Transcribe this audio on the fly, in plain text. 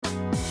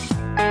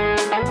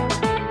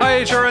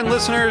HRN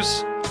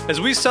listeners.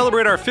 As we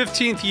celebrate our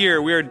 15th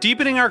year, we are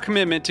deepening our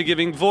commitment to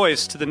giving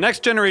voice to the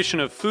next generation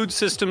of food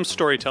systems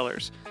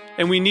storytellers,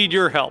 and we need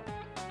your help.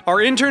 Our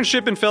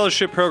internship and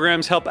fellowship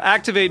programs help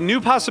activate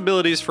new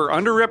possibilities for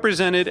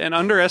underrepresented and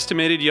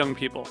underestimated young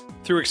people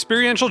through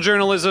experiential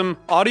journalism,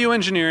 audio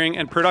engineering,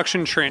 and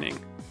production training.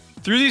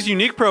 Through these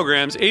unique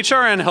programs,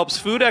 HRN helps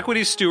food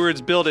equity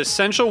stewards build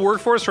essential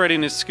workforce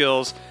readiness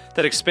skills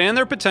that expand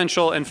their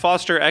potential and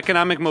foster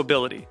economic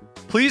mobility.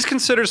 Please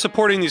consider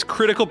supporting these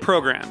critical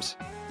programs.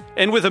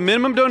 And with a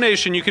minimum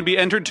donation, you can be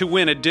entered to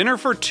win a dinner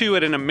for two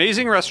at an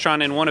amazing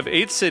restaurant in one of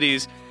 8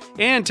 cities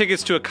and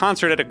tickets to a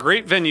concert at a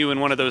great venue in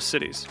one of those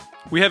cities.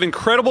 We have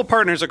incredible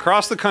partners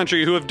across the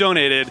country who have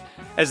donated,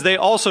 as they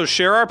also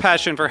share our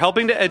passion for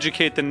helping to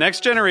educate the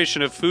next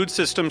generation of food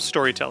systems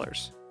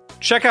storytellers.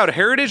 Check out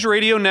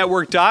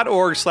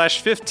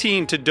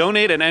heritageradionetwork.org/15 to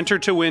donate and enter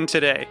to win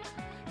today.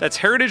 That's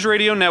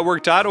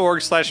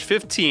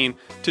heritageradionetwork.org/15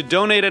 to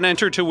donate and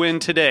enter to win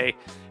today.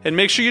 And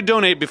make sure you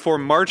donate before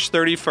March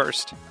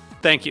 31st.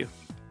 Thank you.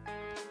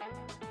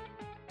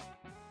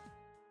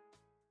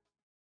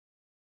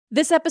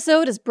 This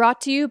episode is brought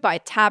to you by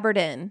Tabard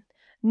Inn,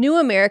 new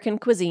American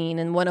cuisine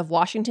in one of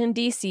Washington,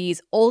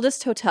 D.C.'s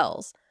oldest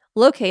hotels,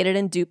 located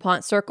in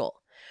DuPont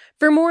Circle.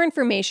 For more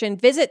information,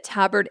 visit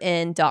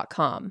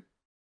tabardinn.com.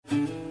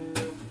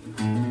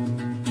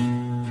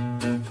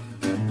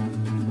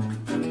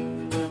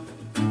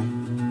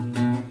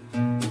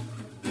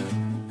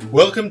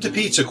 Welcome to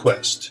Pizza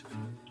Quest.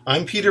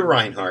 I'm Peter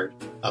Reinhardt,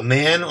 a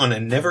man on a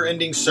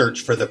never-ending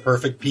search for the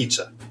perfect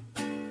pizza.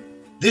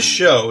 This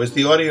show is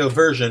the audio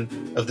version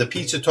of the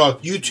Pizza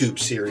Talk YouTube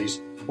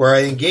series, where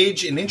I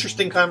engage in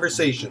interesting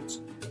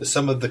conversations with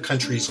some of the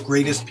country's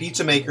greatest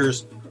pizza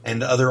makers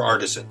and other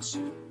artisans.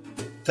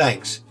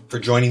 Thanks for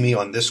joining me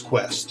on this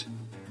quest.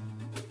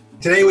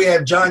 Today we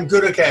have John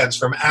Gudikants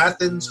from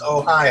Athens,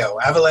 Ohio,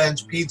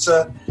 Avalanche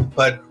Pizza,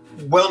 but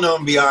well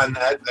known beyond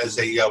that as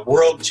a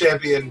world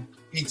champion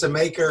pizza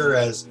maker,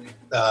 as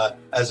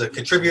a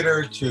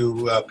contributor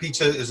to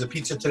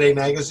Pizza Today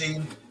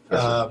magazine.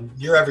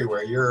 You're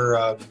everywhere. You're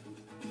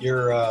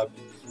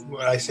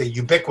what I say,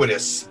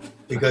 ubiquitous,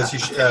 because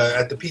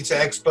at the Pizza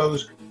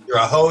Expos, you're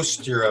a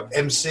host, you're a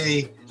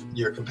MC,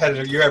 you're a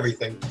competitor, you're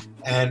everything,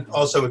 and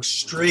also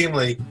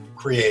extremely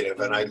creative.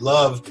 And I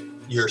love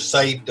your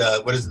site.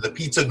 What is it? The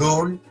Pizza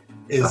Goon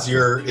is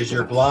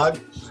your blog.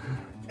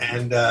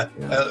 And why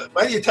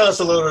don't you tell us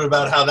a little bit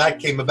about how that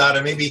came about,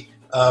 and maybe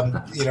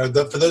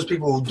for those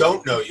people who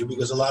don't know you,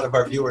 because a lot of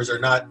our viewers are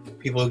not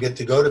people who get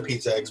to go to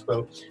Pizza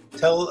Expo,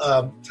 tell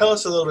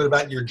us a little bit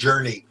about your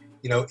journey,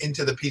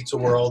 into the pizza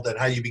world and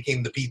how you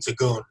became the Pizza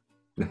Goon.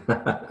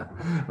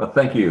 Well,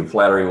 thank you.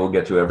 Flattery will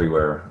get you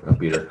everywhere,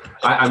 Peter.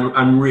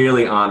 I'm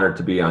really honored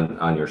to be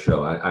on your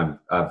show.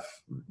 I've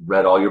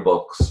read all your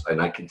books,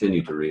 and I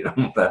continue to read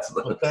them.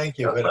 Well, thank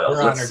you. But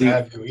we're honored to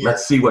have you here.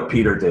 Let's see what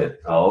Peter did.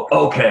 Oh,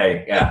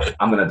 okay. Yeah,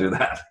 I'm going to do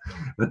that.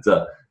 But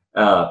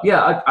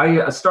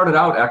I started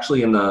out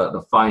actually in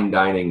the fine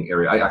dining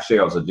area. I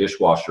was a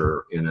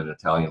dishwasher in an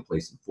Italian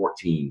place at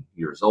 14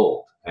 years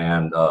old.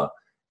 And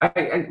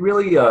I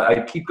really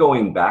keep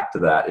going back to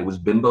that. It was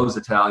Bimbo's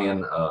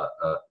Italian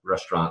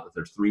restaurant.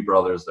 There's 3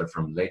 brothers. They're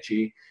from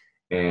Lecce.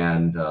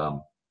 And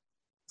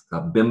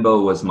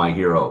Bimbo was my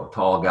hero.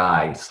 Tall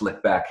guy,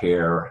 slick back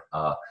hair.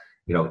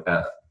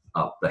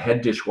 The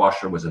head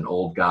dishwasher was an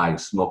old guy who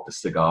smoked a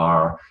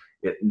cigar.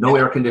 No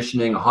air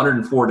conditioning,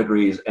 104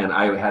 degrees, and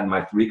I had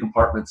my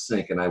 3-compartment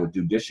sink, and I would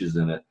do dishes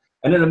in it.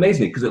 And it amazed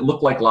me because it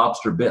looked like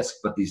lobster bisque,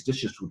 but these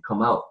dishes would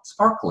come out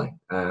sparkling,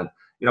 and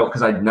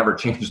because I'd never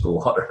changed the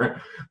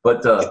water.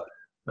 But the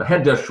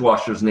head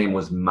dishwasher's name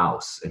was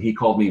Mouse, and he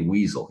called me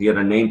Weasel. He had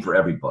a name for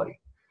everybody,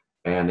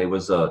 and it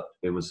was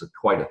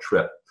quite a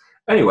trip.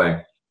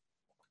 Anyway,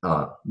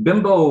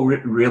 Bimbo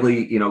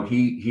really,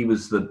 he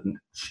was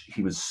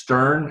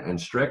stern and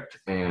strict,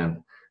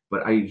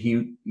 but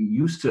he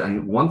used to,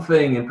 one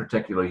thing in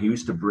particular, he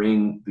used to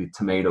bring the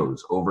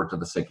tomatoes over to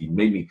the sink. He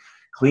made me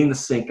clean the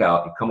sink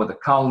out. He'd come with a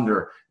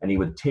colander, and he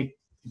would take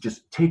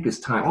his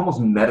time, almost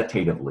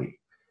meditatively.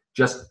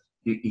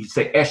 He'd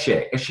say,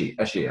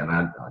 esce, and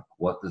I'm like,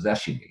 what does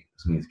esce mean?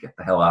 This means get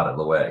the hell out of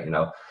the way,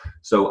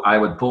 So I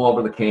would pull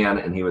over the can,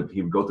 and he would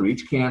go through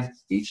each can,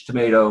 each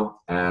tomato,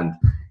 and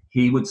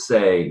he would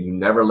say, you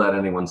never let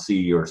anyone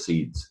see your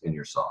seeds in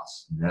your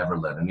sauce. Never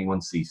let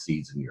anyone see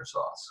seeds in your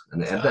sauce.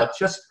 And that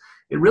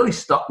it really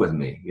stuck with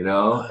me, and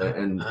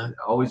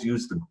always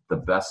use the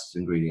best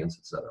ingredients,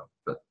 etc.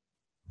 But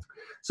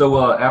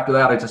so after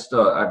that,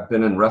 I've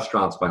been in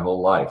restaurants my whole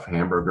life,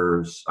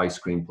 hamburgers, ice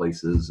cream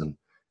places, and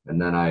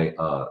then I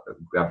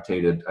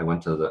gravitated. I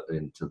went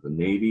into the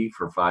Navy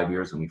for 5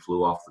 years, and we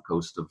flew off the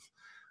coast of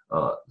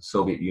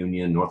Soviet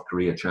Union, North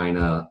Korea,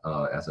 China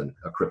as a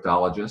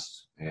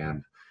cryptologist,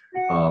 and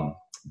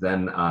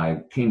then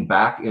I came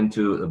back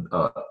into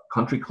a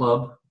country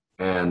club,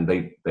 and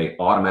they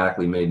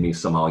automatically made me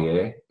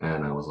sommelier,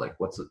 and I was like,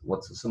 what's a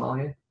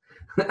sommelier?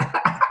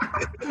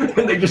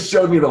 And they just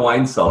showed me the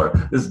wine cellar,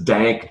 this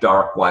dank,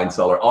 dark wine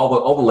cellar.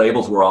 All the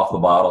labels were off the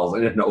bottles. I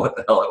didn't know what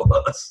the hell it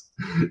was.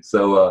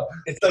 So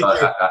it's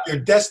like your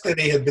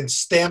destiny had been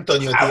stamped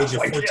on you at the age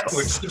of 14, yes.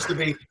 which seems to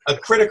be a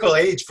critical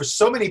age for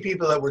so many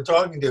people that we're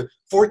talking to.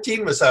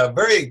 14 was a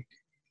very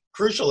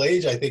crucial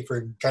age, I think,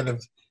 for kind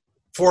of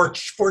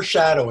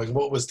foreshadowing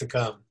what was to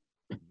come.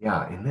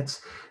 Yeah, and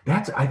that's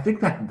I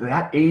think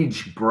that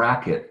age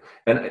bracket,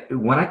 and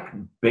when I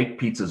bake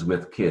pizzas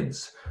with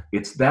kids,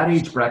 it's that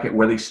age bracket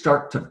where they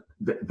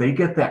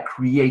get that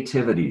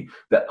creativity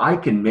that I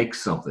can make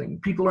something.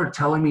 People aren't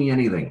telling me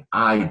anything.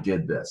 I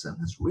did this, and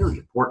it's really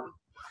important.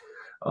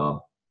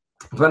 So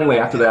anyway,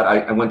 after that,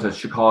 I went to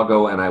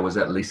Chicago, and I was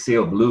at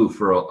Liceo Bleu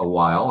for a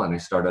while, and I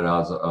started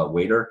out as a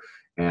waiter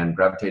and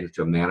gravitated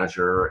to a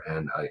manager,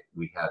 and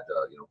we had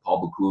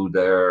Paul Bocuse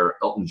there,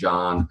 Elton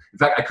John. In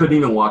fact, I couldn't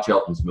even watch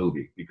Elton's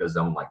movie because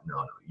I'm like,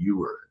 no, you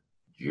were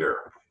a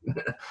jerk.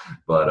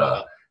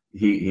 But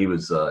he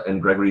was,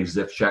 and Gregory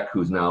Zifchek,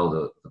 who's now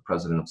the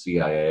president of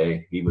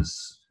CIA, he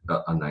was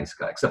a nice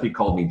guy, except he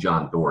called me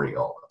John Dory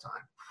all the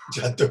time.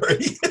 John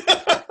Dory.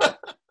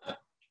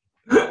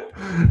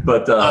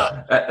 But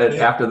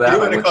after that, he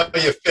want to call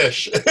you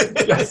fish.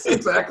 Yes,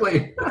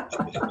 exactly.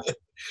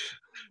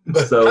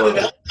 But so, how did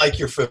Elton like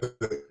your food?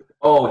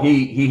 Oh,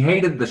 he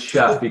hated the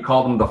chef. He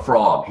called him the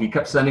frog. He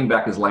kept sending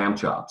back his lamb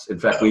chops. In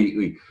fact,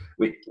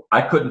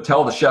 I couldn't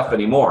tell the chef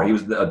anymore. He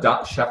was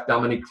Chef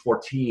Dominique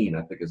 14,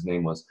 I think his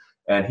name was.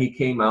 And he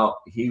came out.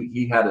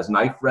 He had his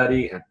knife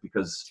ready, and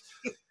because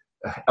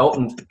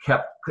Elton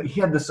he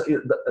had this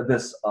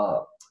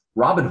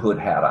Robin Hood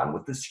hat on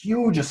with this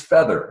hugest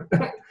feather,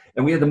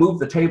 and we had to move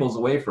the tables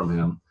away from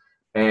him.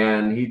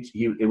 And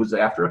it was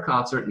after a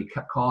concert, and he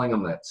kept calling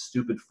him that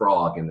stupid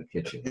frog in the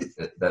kitchen.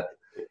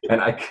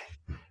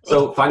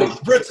 So finally,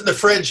 Brits in the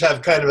fridge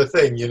have kind of a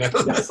thing,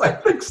 Yes, I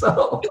think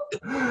so.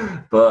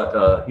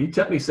 But he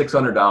tipped me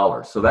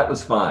 $600, so that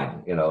was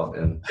fine,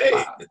 And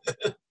hey,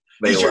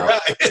 he's your guy.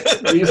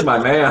 He's my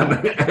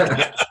man.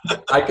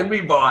 I can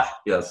be bought.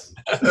 Yes,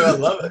 I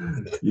love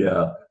it.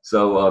 Yeah.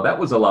 So that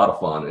was a lot of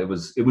fun. It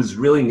was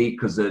really neat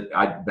because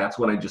that's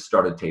when I just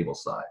started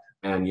tableside.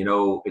 And,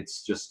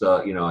 it's just,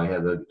 I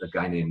had a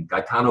guy named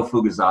Gaetano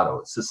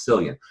Fugazzato,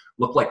 Sicilian,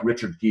 looked like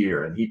Richard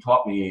Gere, and he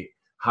taught me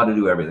how to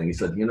do everything. He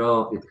said,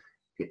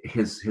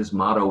 his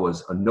motto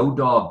was, no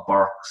dog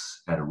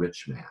barks at a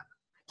rich man.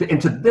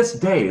 And to this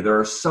day, there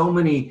are so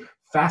many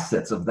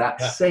facets of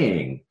that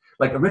saying.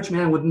 Like a rich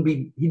man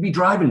he'd be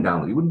driving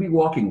down, he wouldn't be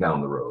walking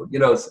down the road,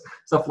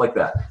 stuff like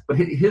that. But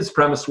his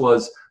premise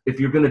was, if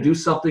you're going to do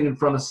something in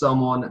front of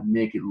someone,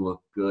 make it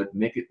look good,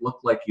 make it look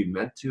like you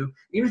meant to.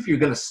 Even if you're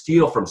going to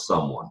steal from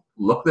someone,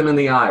 look them in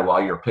the eye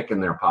while you're picking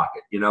their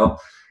pocket,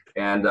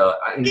 And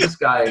this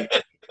guy,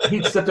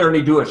 he'd sit there and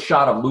he'd do a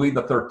shot of Louis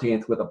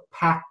XIII with a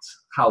packed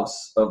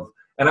house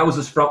and I was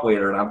his front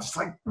waiter, and I'm just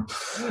like,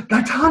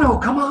 Gaetano,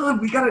 come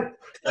on, we got to,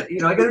 I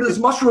got to do this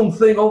mushroom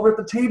thing over at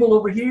the table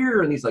over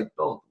here. And he's like,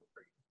 don't.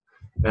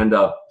 And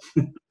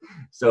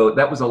so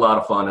that was a lot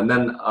of fun. And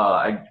then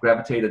I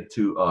gravitated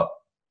to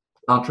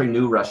Entre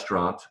Nous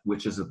restaurant,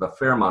 which is at the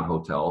Fairmont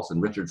Hotels,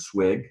 and Richard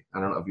Swig. I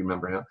don't know if you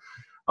remember him.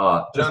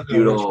 Just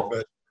beautiful.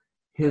 Richard,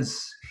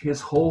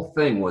 his whole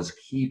thing was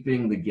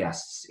keeping the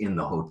guests in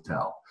the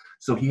hotel.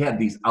 So he had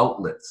these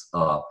outlets.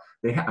 I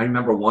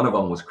remember one of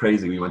them was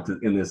crazy. We went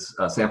in this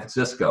San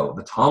Francisco,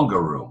 the Tonga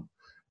Room.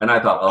 And I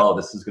thought, oh,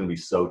 this is going to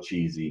be so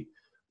cheesy.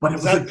 But it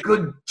was a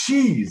good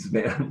cheese,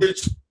 man.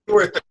 You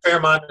were at the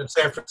Fairmont in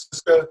San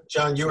Francisco,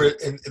 John. You were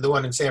in the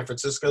one in San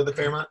Francisco, the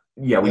Fairmont.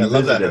 Yeah, we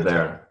visited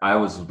there. I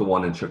was the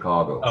one in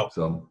Chicago. Oh,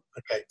 so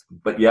okay.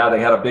 But yeah, they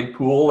had a big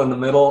pool in the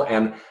middle,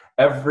 and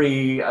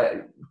every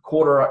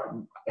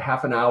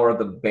half an hour,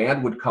 the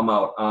band would come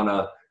out on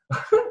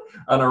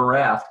a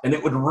raft, and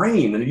it would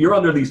rain, and you're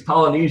under these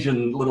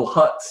Polynesian little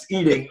huts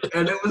eating,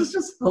 and it was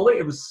just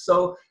hilarious. It was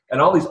so,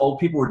 and all these old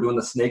people were doing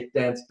the snake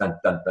dance, dun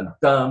dun dun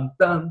dun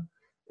dun.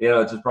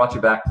 It just brought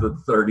you back to the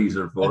 30s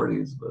or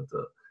 40s, but.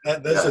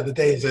 Those are the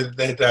days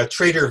that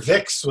Trader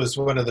Vic's was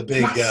one of the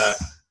big,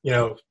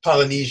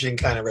 Polynesian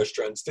kind of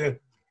restaurants too.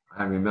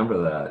 I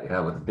remember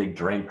that, with the big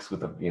drinks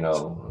with the,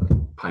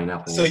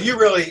 pineapple. So you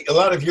really, a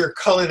lot of your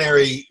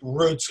culinary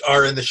roots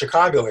are in the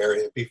Chicago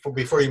area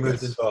before you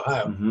moved into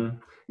Ohio. Mm-hmm.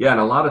 Yeah,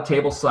 and a lot of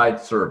tableside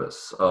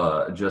service,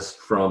 just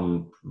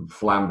from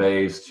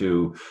flambés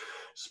to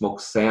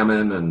smoked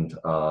salmon and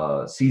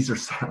Caesar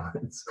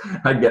salads.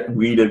 I'd get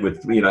weeded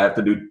with, I have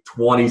to do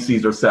 20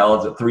 Caesar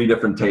salads at 3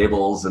 different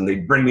tables, and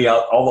they'd bring me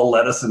out all the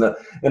lettuce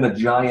in a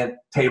giant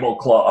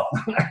tablecloth.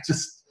 I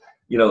just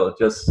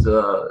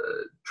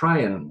try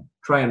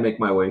and make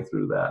my way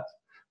through that.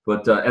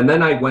 But and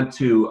then I went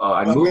to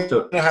I moved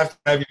to. I have to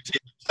have your Caesar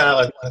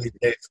salad one of these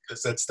days,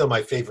 because that's still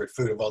my favorite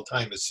food of all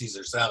time is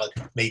Caesar salad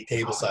made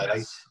tableside. Oh,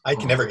 yes. I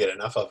can never get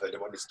enough of it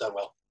when it's done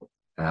well.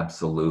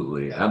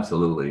 Absolutely.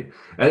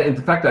 And in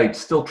fact, I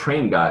still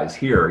train guys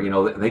here.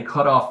 They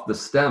cut off the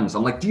stems.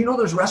 I'm like, do you know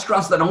there's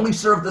restaurants that only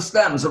serve the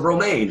stems of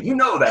romaine? You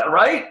know that,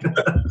 right?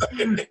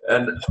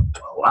 And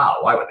wow,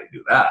 why would they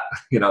do that?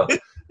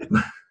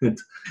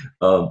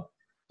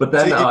 But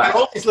then so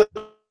all these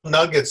little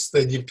nuggets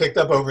that you picked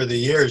up over the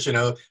years,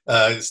 no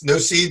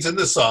seeds in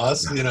the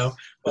sauce, look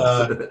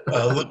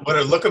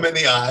them in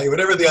the eye,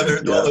 whatever the other,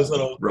 all those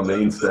little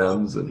romaine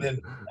stems, and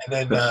then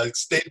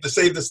save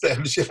the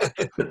stems.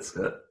 That's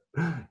it.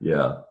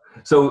 Yeah.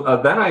 So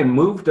then I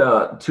moved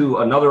to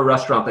another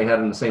restaurant they had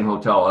in the same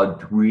hotel,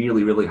 a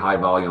really, really high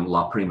volume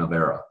La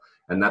Primavera.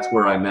 And that's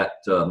where I met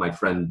my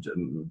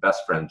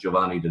best friend,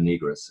 Giovanni De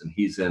Nigris. And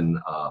he's in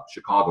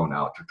Chicago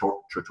now,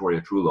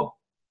 Trattoria Trullo.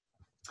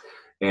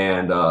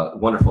 And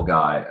wonderful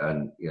guy.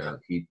 And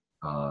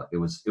it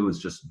was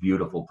just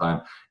beautiful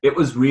time. It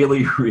was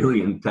really,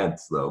 really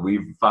intense though.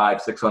 We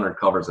 500-600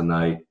 covers a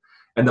night.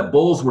 And the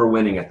Bulls were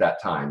winning at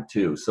that time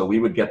too. So we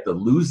would get the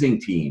losing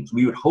teams.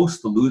 We would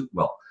host the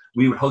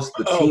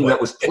team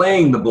that was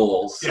playing the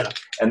Bulls,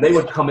 and they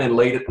would come in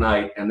late at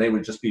night, and they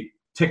would just be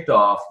ticked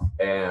off.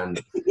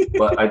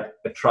 But I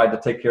tried to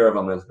take care of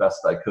them as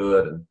best I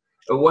could.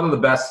 And one of the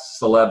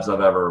best celebs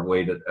I've ever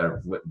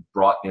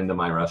brought into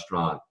my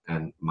restaurant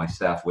and my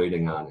staff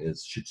waiting on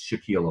is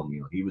Shaquille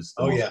O'Neal. He was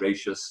the most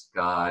gracious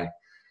guy.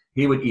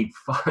 He would eat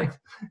 4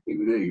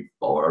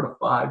 to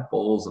 5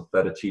 bowls of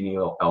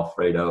fettuccine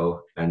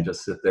Alfredo and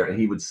just sit there, and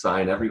he would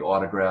sign every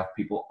autograph,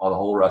 the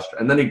whole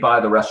restaurant. And then he'd buy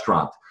the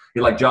restaurant.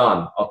 He'd like,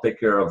 John, I'll take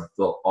care of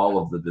all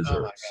of the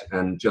desserts.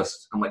 I'm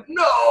like,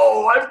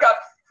 no, I've got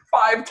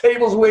 5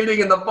 tables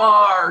waiting in the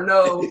bar.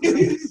 No.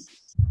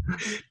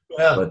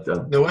 Well,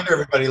 but, no wonder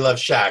everybody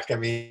loves Shaq. I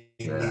mean,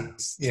 he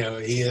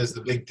is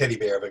the big teddy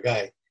bear of a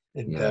guy.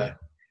 And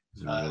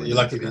really you're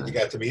lucky that you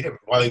got to meet him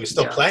while he was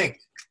still playing.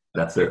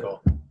 That's it.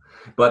 Cool.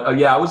 But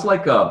I was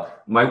like,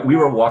 we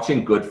were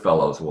watching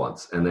Goodfellas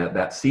once, and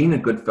that scene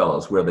in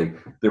Goodfellas where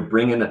they're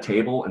bringing a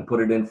table and put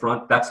it in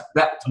front. That's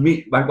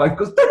me. My wife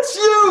goes, "That's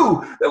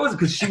you." That was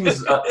because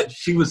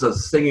she was a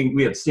singing.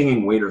 We had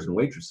singing waiters and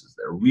waitresses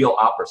there, real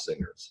opera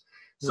singers.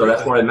 So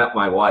that's where I met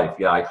my wife.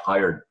 Yeah, I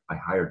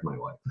hired my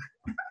wife.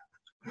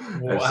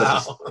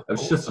 Wow. I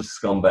was just a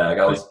scumbag.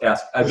 I was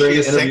asked. I was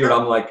interviewed.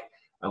 I'm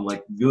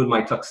like doing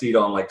my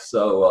tuxedo. I'm like,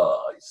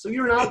 so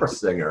you're an opera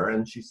singer?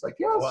 And she's like,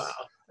 yes. Wow.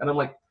 And I'm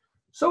like,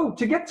 so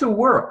to get to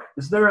work,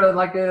 is there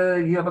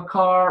you have a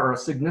car or a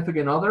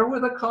significant other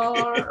with a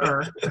car?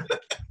 Or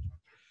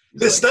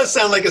this does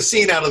sound like a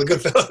scene out of the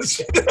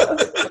Goodfellas.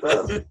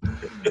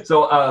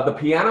 So the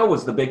piano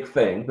was the big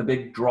thing, the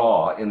big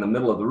draw in the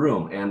middle of the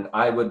room, and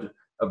I would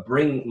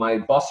bring my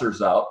bussers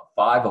out,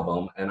 5 of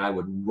them, and I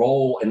would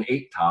roll an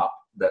 8-top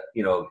that,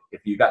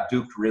 if you got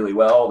duped really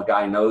well, the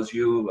guy knows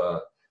you,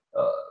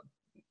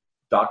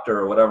 doctor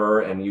or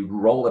whatever, and you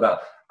roll it out.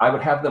 I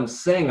would have them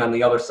sing on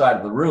the other side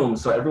of the room,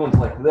 so everyone's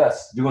like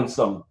this, doing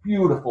some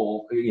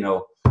beautiful,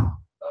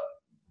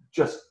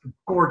 just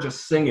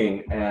gorgeous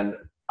singing, and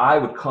I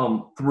would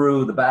come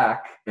through the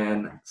back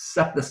and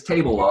set this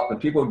table up,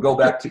 and people would go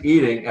back to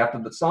eating after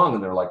the song,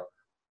 and they're like,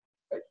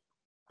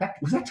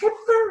 was that table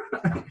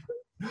there?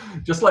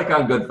 Just like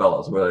on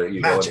Goodfellas, where you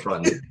go in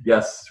front.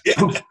 Yes.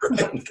 Yeah,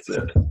 that's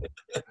it.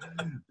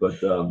 But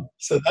so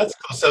that's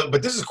cool. So,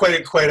 but this is quite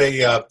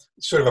a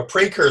sort of a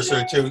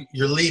precursor to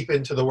your leap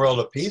into the world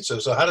of pizza.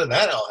 So, how did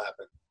that all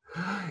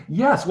happen?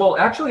 Yes. Well,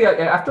 actually,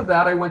 after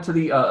that, I went to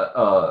the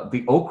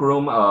Oak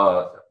Room.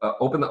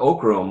 Opened the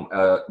Oak Room.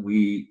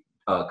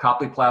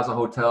 Copley Plaza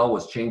Hotel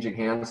was changing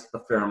hands at the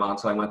Fairmont,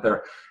 so I went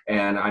there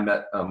and I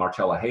met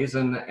Marcella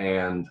Hazen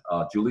and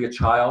Julia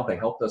Child. They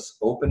helped us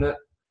open it.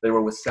 They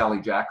were with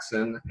Sally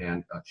Jackson,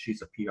 and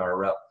she's a PR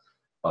rep,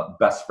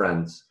 best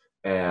friends.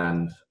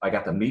 And I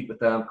got to meet with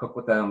them, cook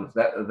with them.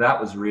 That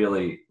was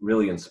really,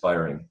 really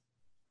inspiring.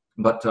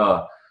 But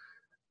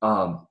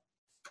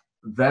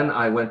then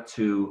I went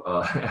to,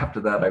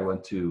 after that, I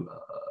went to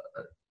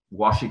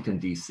Washington,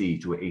 D.C.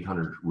 to an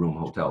 800-room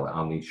hotel,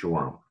 Omni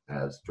Shoreham,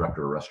 as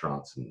director of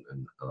restaurants and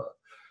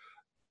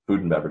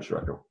food and beverage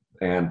director.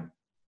 And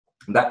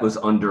that was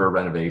under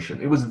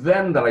renovation. It was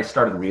then that I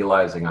started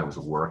realizing I was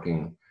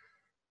working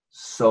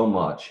so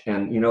much,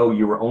 and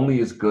you were only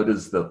as good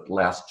as the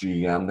last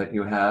GM that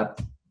you had.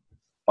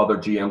 Other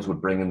GMs would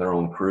bring in their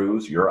own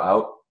crews. You're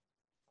out,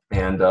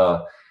 and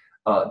the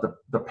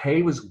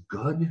pay was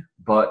good,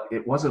 but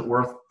it wasn't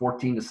worth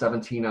 14 to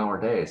 17-hour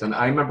days. And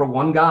I remember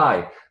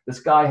this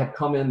guy had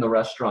come in the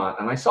restaurant,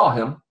 and I saw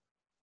him,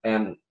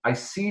 and I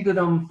seated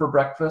him for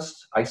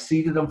breakfast. I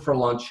seated him for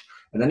lunch,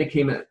 and then he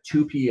came in at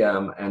 2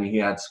 p.m. and he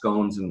had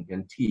scones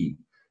and tea,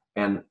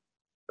 and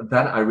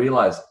then I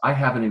realized I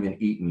haven't even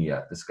eaten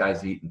yet. This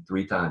guy's eaten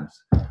 3 times,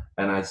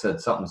 and I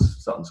said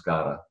something's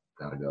gotta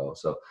go.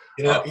 So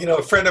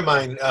a friend of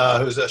mine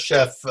who's a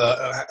chef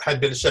had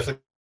been a chef in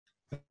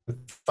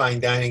fine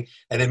dining,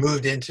 and then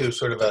moved into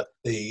sort of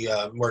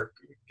the more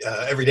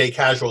everyday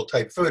casual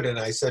type food. And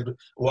I said,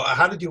 well,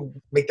 how did you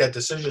make that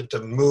decision to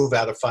move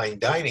out of fine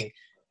dining?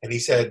 And he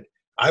said,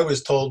 I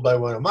was told by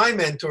one of my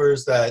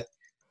mentors that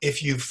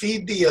if you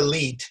feed the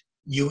elite,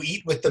 you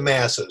eat with the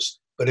masses.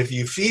 But if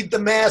you feed the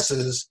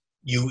masses,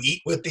 you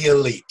eat with the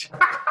elite.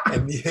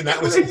 And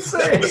that was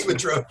what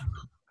drove.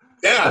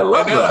 Yeah, I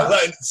know.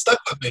 It stuck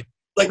with me.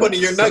 Like one of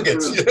your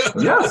nuggets.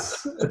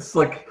 Yes. It's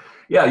like,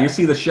 Yeah, you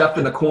see the chef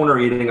in the corner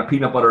eating a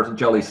peanut butter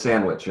jelly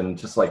sandwich, and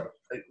just like,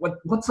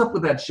 what's up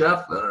with that,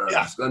 chef?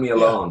 Just let me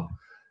alone.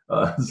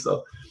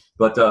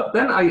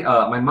 Then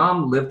my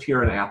mom lived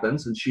here in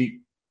Athens, and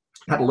she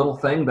had a little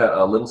thing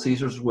that Little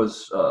Caesars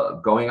was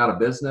going out of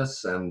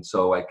business, and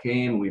so I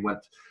came. We went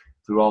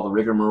through all the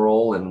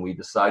rigmarole, and we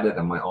decided,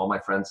 and all my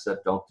friends said,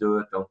 don't do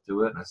it.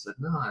 And I said,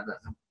 no,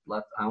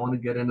 I want to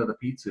get into the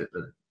pizza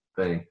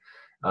thing.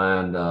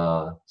 And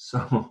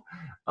so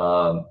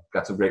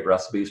got some great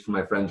recipes from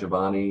my friend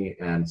Giovanni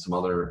and some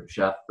other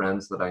chef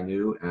friends that I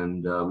knew,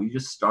 and we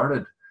just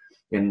started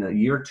in the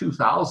year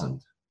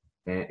 2000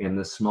 in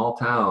this small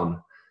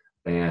town,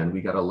 and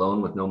we got a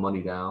loan with no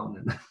money down.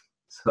 And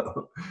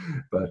so,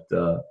 but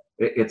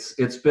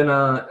it's been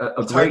a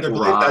great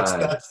ride.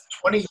 That's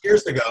 20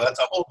 years ago. That's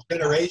a whole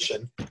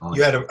generation.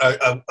 You had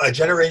a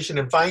generation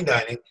in fine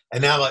dining,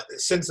 and now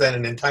since then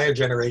an entire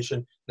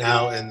generation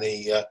now in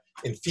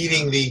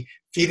feeding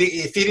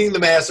the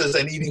masses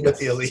and eating with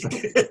the elite.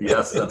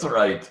 Yes, that's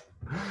right.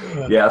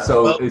 Yeah.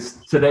 So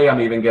today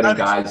I'm even getting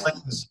guys.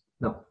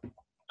 No,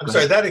 I'm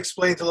sorry. That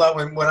explains a lot.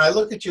 When I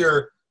look at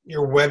your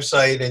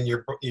website and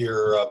your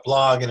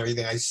blog and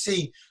everything, I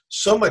see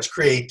so much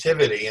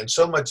creativity and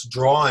so much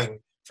drawing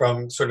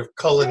from sort of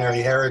culinary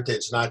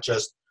heritage, not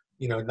just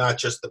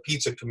the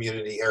pizza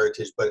community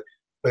heritage, but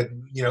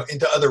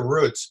into other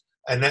roots.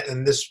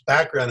 And this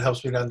background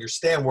helps me to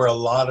understand where a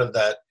lot of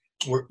that,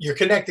 you're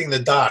connecting the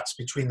dots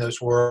between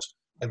those worlds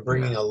and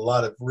bringing a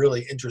lot of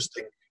really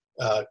interesting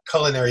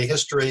culinary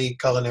history,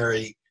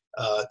 culinary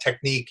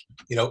technique,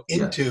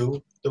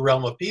 into the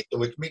realm of pizza,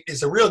 which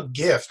is a real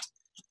gift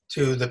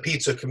to the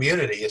pizza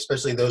community,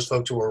 especially those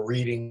folks who are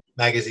reading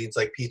magazines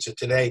like Pizza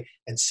Today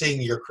and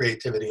seeing your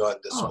creativity on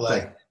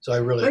display. So I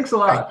really thanks a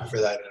lot. Thank you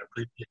for that and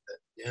appreciate that.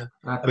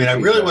 Yeah, I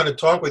really want to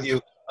talk with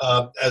you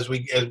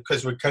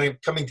because we're kind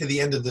of coming to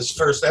the end of this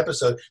first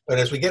episode. But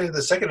as we get into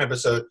the second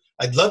episode,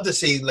 I'd love to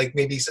see like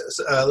maybe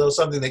a little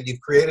something that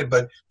you've created,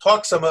 but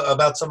talk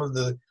about some of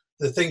the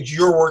things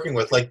you're working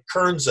with, like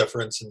Kernza,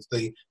 for instance,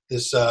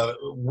 this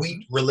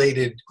wheat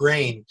related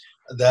grain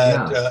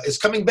that is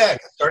coming back,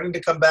 starting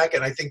to come back,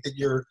 and I think that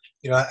you're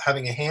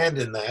having a hand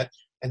in that,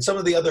 and some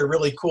of the other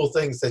really cool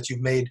things that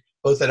you've made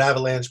both at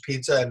Avalanche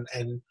Pizza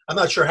and I'm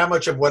not sure how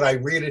much of what I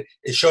read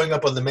is showing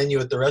up on the menu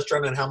at the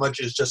restaurant and how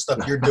much is just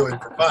stuff you're doing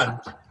for fun.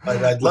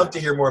 But I'd love to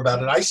hear more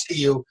about it. I see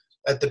you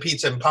at the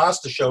Pizza and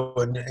Pasta show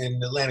in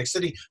Atlantic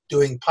City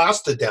doing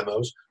pasta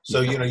demos.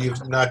 So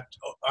you've not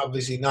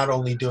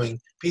only doing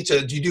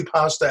pizza. Do you do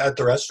pasta at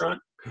the restaurant?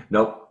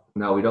 Nope.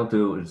 No, we don't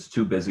do. It's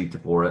too busy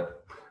for it.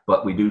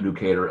 But we do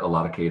a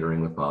lot of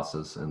catering with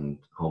pastas and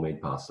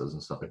homemade pastas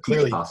and stuff.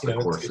 Clearly,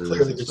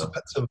 there's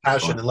some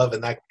passion and love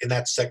in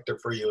that sector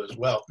for you as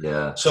well.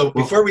 Yeah. So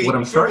what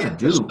I'm starting to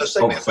do,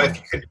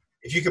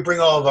 if you could bring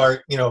all of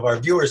our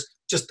viewers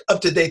just up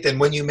to date, then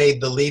when you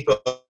made the leap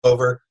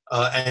over,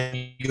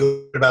 and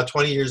you about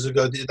 20 years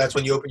ago, that's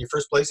when you opened your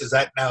first place. Is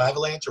that now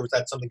Avalanche, or was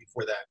that something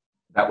before that?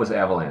 That was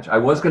Avalanche. I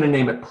was going to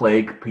name it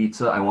Plague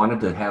Pizza. I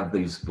wanted to have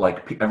these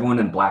like everyone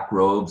in black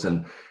robes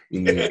and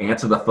you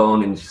answer the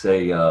phone and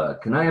say,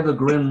 "Can I have a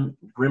Grim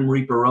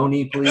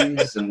Reaperoni,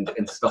 please?" and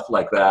stuff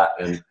like that.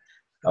 And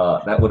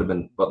that would have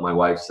been. But my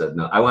wife said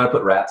no. I want to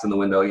put rats in the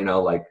window,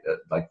 like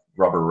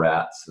rubber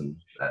rats, and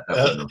that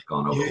wouldn't have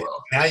gone over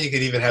well. Now you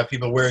could even have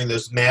people wearing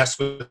those masks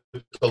with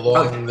the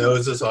long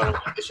noses on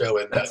the show,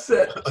 and that's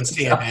it on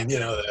CNN.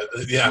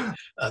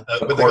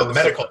 The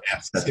medical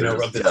masks, of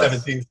the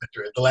 17th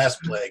century, the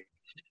last plague.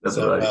 That's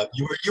so right.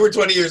 You were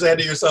 20 years ahead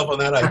of yourself on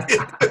that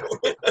idea.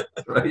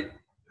 Right.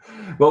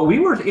 Well, we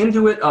were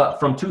into it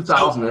from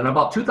 2000, and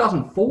about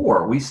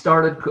 2004, we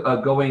started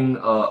going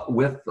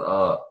with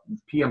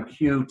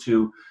PMQ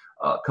to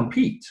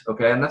compete.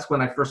 Okay, and that's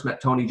when I first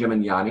met Tony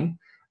Gimignani,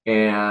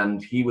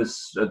 and he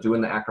was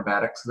doing the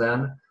acrobatics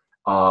then.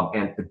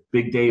 And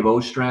Big Dave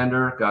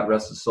Ostrander, God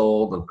rest his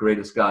soul, the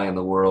greatest guy in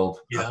the world.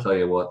 Yeah. I'll tell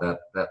you what,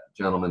 that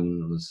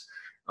gentleman was.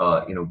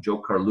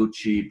 Joe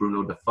Carlucci,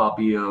 Bruno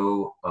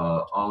DeFabio,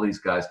 all these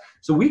guys.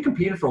 So we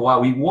competed for a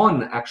while. We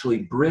won,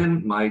 actually.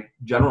 Bryn, my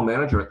general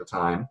manager at the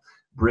time,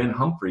 Bryn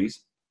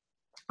Humphreys,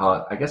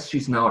 I guess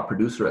she's now a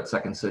producer at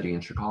Second City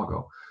in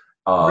Chicago.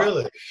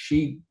 Really?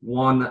 She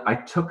won. I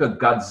took a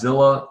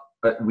Godzilla.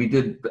 We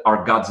did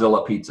our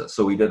Godzilla pizza.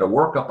 So we did a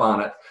workup on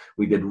it.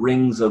 We did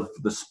rings of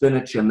the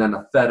spinach and then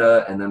a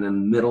feta, and then in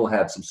the middle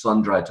had some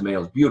sun-dried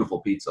tomatoes. Beautiful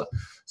pizza.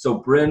 So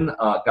Bryn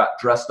got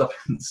dressed up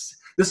in...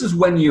 This is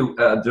when you,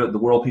 the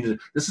World Pizza,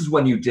 this is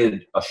when you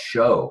did a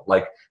show.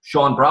 Like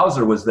Sean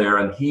Browser was there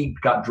and he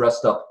got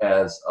dressed up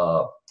as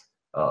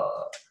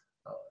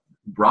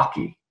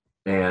Rocky.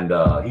 And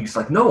he's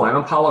like, no, I'm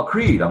Apollo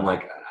Creed. I'm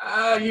like,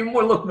 you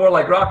look more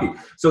like Rocky.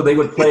 So they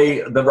would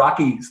play the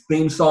Rocky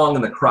theme song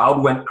and the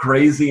crowd went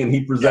crazy and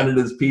he presented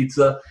his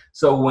pizza.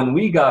 So when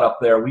we got up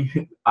there,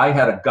 I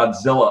had a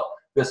Godzilla,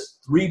 this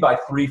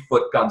 3x3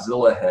 foot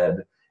Godzilla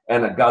head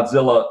and a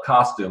Godzilla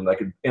costume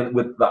and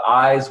with the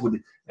eyes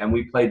and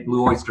we played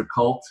Blue Oyster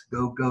Cult,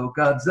 Go Go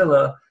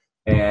Godzilla,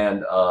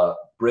 and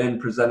Bryn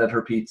presented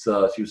her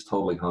pizza. She was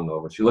totally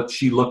hungover.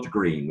 She looked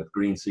green with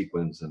green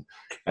sequins,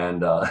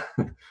 and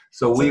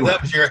so we.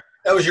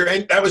 That was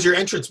your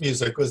entrance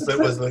music. Was the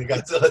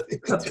Godzilla theme.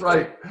 That's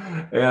right,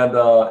 and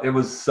it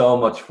was so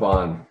much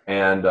fun,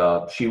 and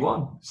she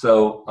won.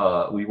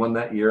 So we won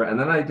that year, and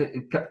then I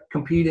kept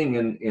competing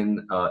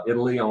in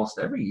Italy almost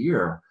every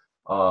year,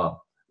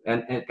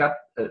 and it got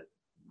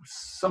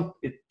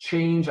it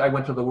changed. I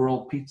went to the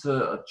World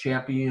Pizza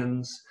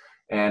Champions,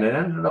 and it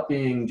ended up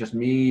being just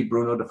me,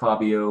 Bruno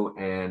DeFabio,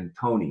 and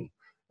Tony,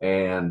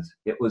 and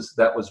that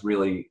was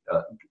really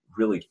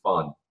really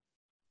fun.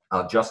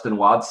 Justin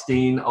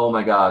Wadstein, oh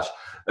my gosh.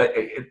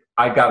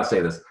 I gotta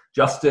say this.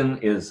 Justin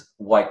is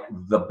like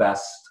the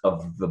best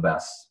of the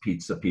best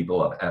pizza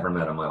people I've ever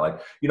met in my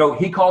life. You know,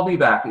 he called me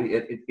back.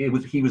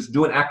 He was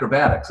doing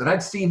acrobatics, and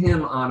I'd seen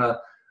him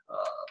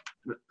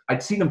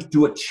I'd seen him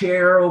do a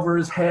chair over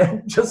his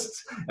head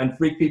and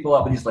freak people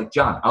up. And he's like,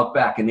 John, out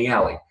back in the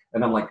alley.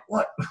 And I'm like,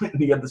 what? And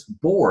he had this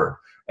board,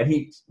 and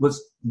he was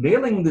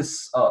nailing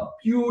this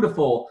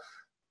beautiful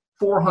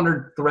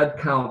 400 thread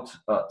count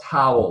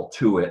towel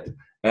to it.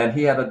 And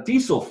he had a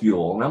diesel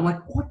fuel. And I'm like,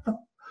 what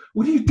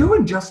are you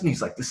doing, Justin?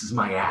 He's like, this is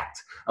my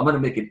act. I'm going to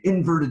make an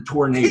inverted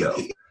tornado.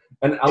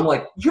 And I'm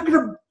like, you're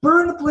going to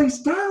burn the place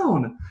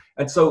down.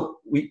 And so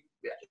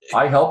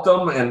I helped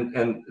him,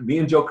 and me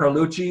and Joe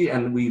Carlucci,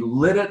 and we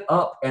lit it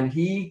up. And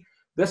it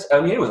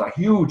was a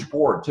huge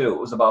board too. It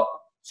was about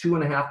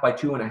 2.5 by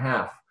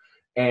 2.5.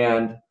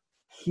 And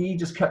he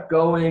just kept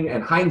going.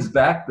 And Heinz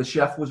Beck, the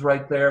chef, was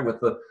right there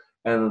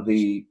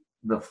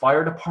the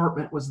fire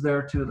department was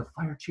there too, the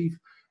fire chief.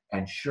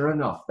 And sure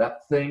enough,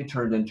 that thing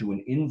turned into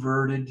an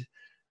inverted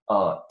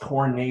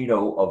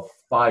tornado of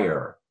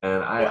fire,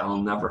 and I'll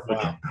never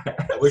forget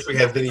that. I wish we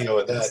had video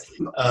of that.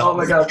 Oh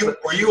my God!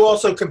 Were you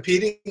also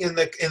competing in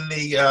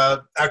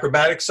the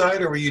acrobatic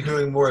side, or were you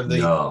doing more of the?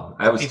 No,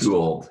 I was too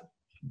old.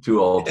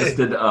 Just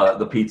did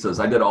the pizzas.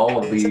 I did all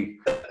of the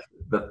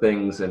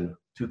things in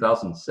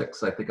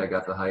 2006. I think I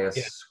got the highest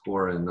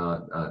score in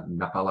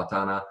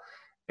Napoletana.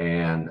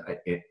 And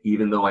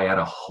even though I had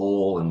a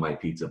hole in my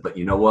pizza, but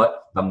you know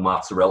what? The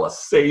mozzarella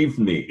saved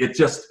me. It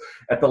just,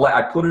 I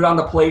put it on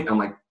the plate. I'm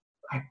like,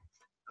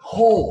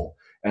 hole.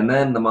 And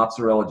then the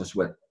mozzarella just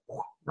went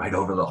right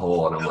over the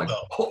hole. And I'm like,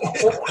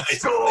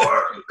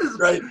 score.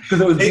 Right. Because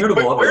it was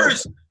beautiful.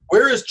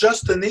 Where is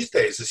Justin these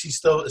days? Is he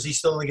still in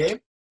the game?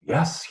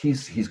 Yes,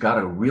 he's got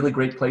a really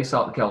great place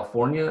out in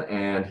California,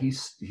 and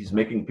he's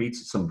making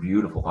pizza, some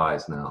beautiful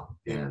pies now.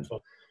 And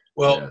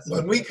well,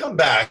 when we come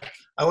back,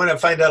 I want to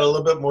find out a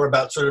little bit more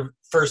about sort of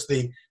first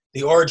the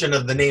origin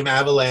of the name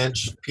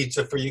Avalanche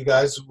Pizza for you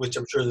guys, which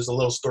I'm sure there's a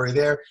little story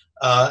there,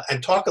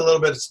 and talk a little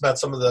bit about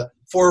some of the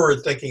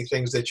forward-thinking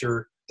things that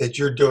you're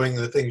doing,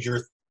 the things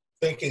you're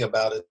thinking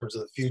about in terms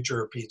of the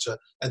future of pizza,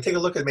 and take a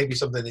look at maybe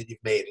something that you've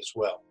made as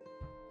well.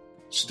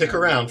 Stick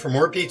around for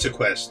more Pizza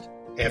Quest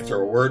after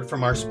a word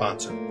from our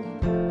sponsor.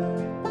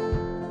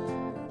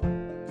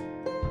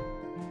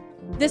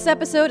 This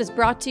episode is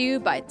brought to you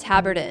by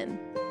Tabard Inn.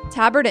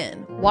 Tabard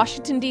Inn,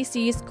 Washington,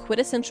 D.C.'s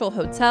quintessential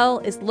hotel,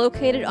 is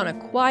located on a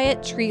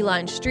quiet,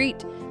 tree-lined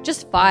street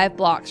just 5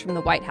 blocks from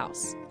the White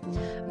House.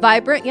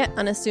 Vibrant yet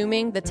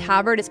unassuming, the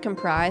Tabard is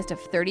comprised of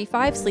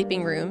 35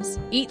 sleeping rooms,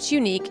 each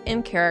unique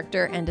in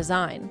character and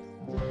design.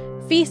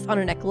 Feast on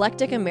an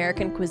eclectic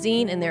American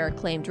cuisine in their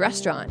acclaimed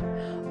restaurant,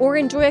 or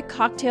enjoy a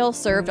cocktail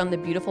served on the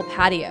beautiful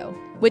patio,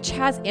 which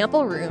has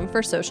ample room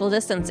for social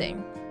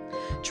distancing.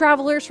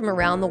 Travelers from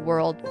around the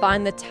world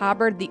find the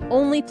Tabard the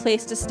only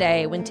place to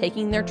stay when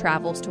taking their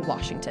travels to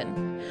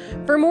Washington.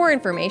 For more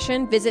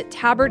information, visit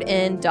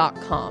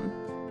tabardinn.com.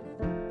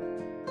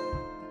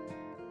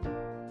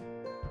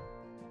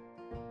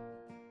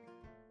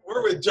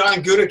 We're with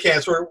John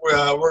Gutekunst.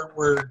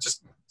 We're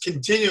just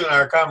continuing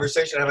our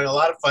conversation, having a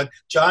lot of fun.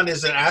 John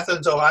is in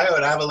Athens, Ohio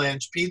at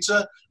Avalanche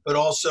Pizza, but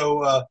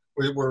also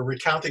we're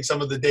recounting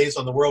some of the days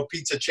on the World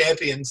Pizza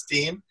Champions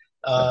team.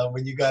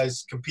 When you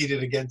guys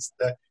competed against,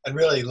 and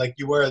really, like,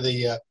 you were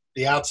the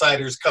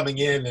outsiders coming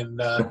in,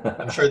 and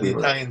I'm sure the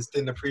Italians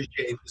didn't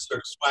appreciate the sort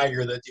of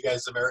swagger that you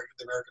guys, the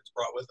Americans,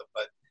 brought with them.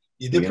 But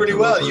you did pretty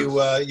well.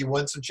 You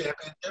won some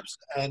championships,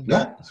 and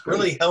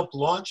really helped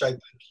launch, I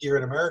think, here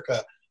in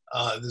America,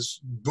 this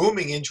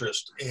booming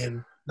interest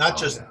in not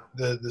just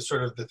the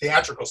sort of the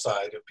theatrical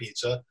side of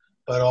pizza,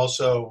 but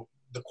also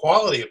the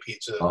quality of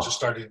pizza just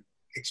started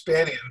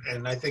expanding,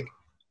 and I think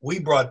we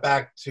brought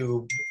back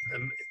to.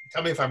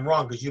 Tell me if I'm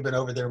wrong, because you've been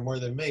over there more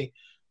than me.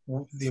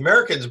 The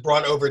Americans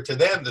brought over to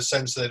them the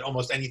sense that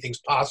almost anything's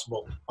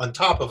possible on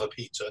top of a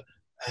pizza,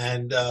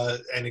 and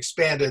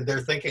expanded their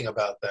thinking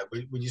about that.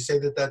 Would you say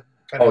that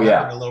kind of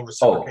happened, a little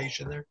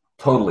reciprocation there?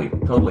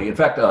 Totally. In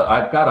fact,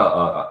 I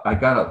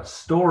got a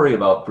story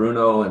about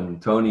Bruno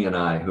and Tony and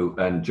I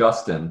and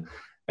Justin,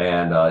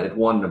 and it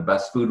won the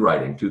best food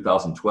writing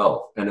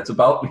 2012, and it's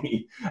about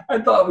me. I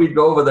thought we'd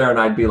go over there and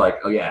I'd be like,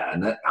 oh yeah,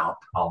 and then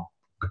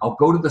I'll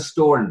go to the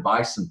store and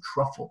buy some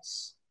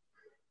truffles.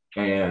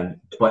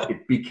 But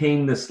it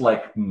became this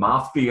like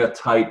mafia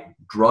type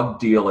drug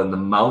deal in the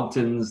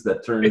mountains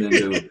that turned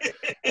into.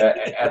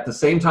 At the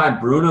same time,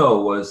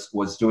 Bruno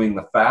was doing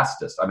the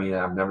fastest. I mean,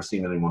 I've never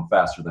seen anyone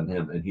faster than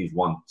him, and he's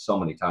won so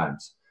many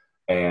times.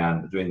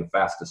 And doing the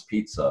fastest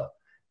pizza,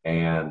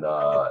 and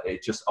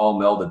it just all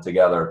melded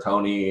together.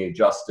 Tony,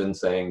 Justin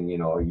saying, you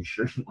know, are you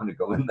sure you want to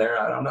go in there?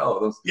 I don't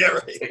know.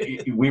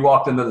 We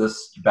walked into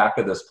this back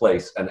of this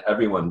place, and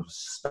everyone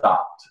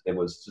stopped. It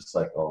was just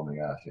like, oh my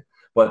gosh.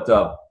 But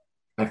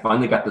I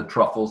finally got the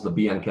truffles, the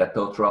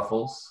Bianchetto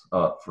truffles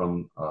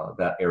from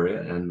that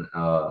area, and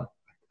I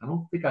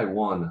don't think I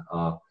won.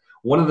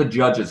 One of the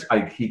judges,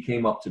 he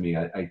came up to me.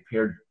 I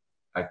paired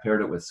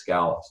it with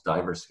scallops,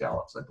 diver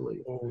scallops, I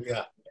believe. Oh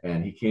yeah.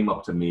 And he came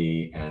up to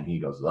me and he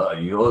goes,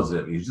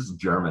 Josef, he's just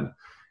German.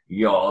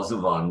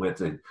 Josef on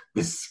with it,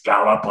 this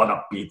scallop on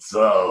a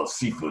pizza,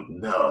 seafood.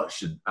 No,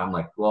 I'm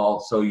like, well,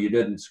 so you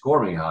didn't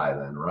score me high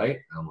then, right?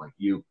 I'm like,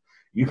 you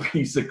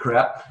piece of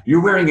crap.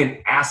 You're wearing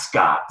an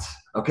ascot,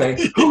 okay?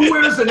 Who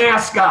wears an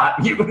ascot?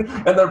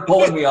 And they're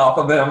pulling me off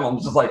of them. I'm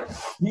just like,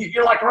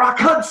 you're like Rock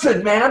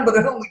Hudson, man, but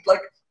only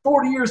like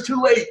 40 years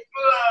too late.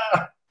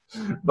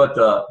 But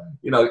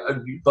you know,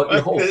 but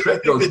your whole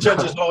trip goes. The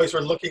judges always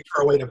were looking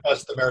for a way to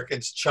bust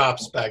Americans'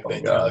 chops back then.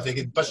 You know, if they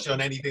could bust you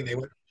on anything, they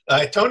would.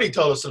 Tony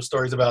told us some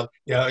stories about.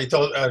 You know, he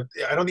told. I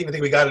don't even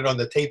think we got it on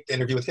the taped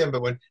interview with him,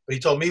 but he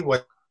told me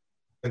one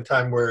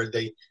time where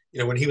they, you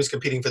know, when he was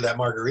competing for that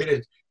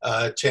margarita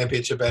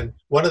championship, and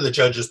one of the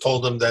judges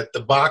told him that the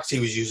box he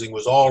was using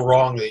was all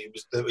wrong. That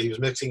he was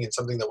mixing in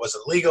something that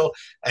wasn't legal,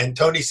 and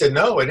Tony said,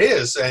 "No, it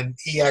is," and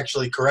he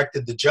actually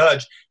corrected the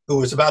judge who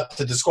was about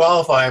to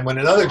disqualify him when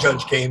another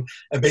judge came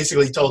and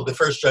basically told the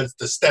first judge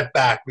to step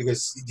back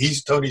because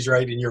Tony's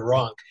right and you're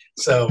wrong.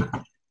 So,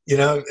 you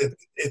know,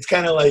 it's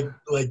kind of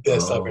like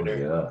this over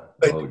there. Yeah.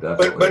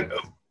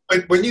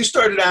 But when you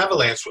started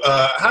Avalanche,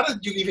 how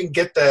did you even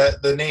get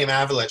the name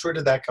Avalanche? Where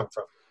did that come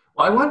from?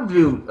 Well, I wanted to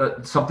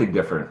do something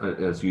different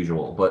as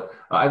usual, but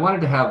I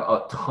wanted to have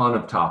a ton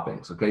of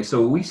toppings. Okay,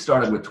 so we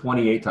started with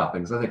 28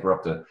 toppings. I think we're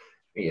up to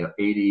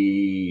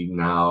 80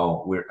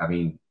 now.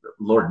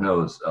 Lord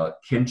knows,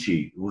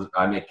 kimchi.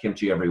 I make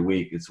kimchi every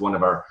week. It's one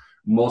of our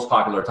most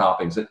popular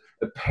toppings. It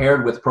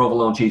paired with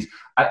provolone cheese.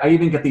 I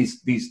even get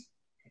these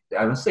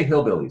I would say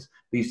hillbillies,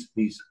 these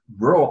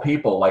rural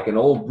people, like an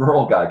old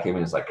rural guy came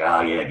in. It's like,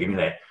 oh yeah, give me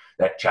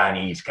that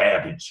Chinese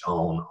cabbage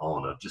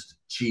on just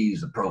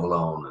cheese and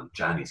provolone and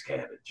Chinese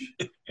cabbage.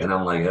 And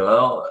I'm like,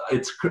 well,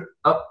 it's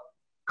up.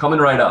 Coming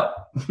right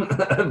up.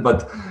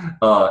 But,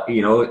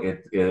 you know,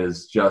 it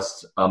is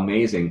just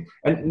amazing.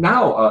 And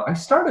now I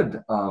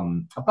started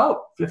about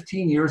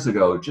 15 years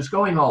ago, just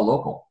going all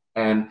local.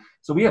 And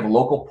so we have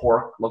local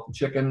pork, local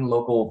chicken,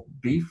 local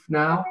beef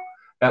now.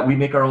 We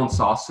make our own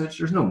sausage.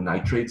 There's no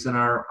nitrates in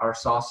our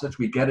sausage.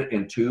 We get it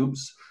in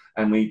tubes,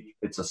 and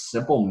it's a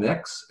simple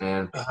mix,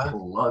 and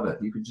people love it.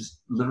 You can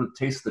just literally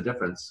taste the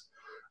difference.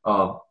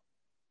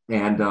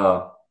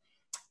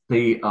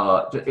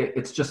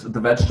 It's just the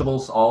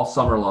vegetables all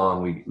summer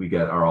long we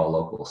get are all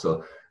local.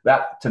 So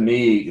that to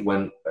me,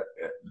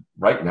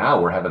 right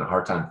now we're having a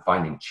hard time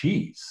finding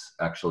cheese.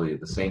 Actually,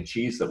 the same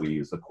cheese that we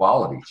use, the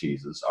quality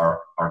cheeses are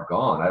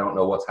gone. I don't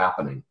know what's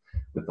happening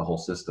with the whole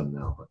system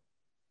now, but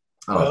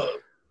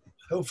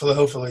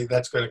hopefully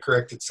that's going to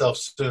correct itself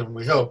soon.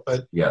 We hope.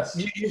 But yes,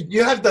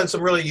 you have done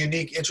some really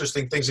unique,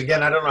 interesting things.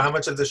 Again, I don't know how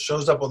much of this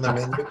shows up on the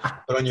menu,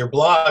 but on your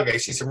blog, I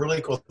see some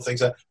really cool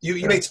things.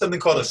 You made something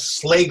called a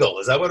slagel.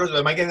 Is that what it is?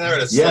 Am I getting that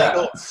right?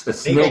 Yeah, a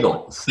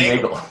snagel.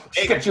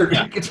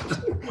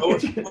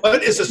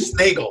 What is a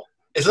snagel?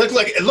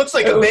 It looks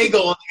like a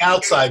bagel on the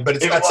outside, but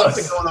it's got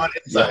something going on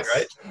inside,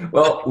 yes. Right?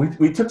 Well,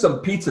 we took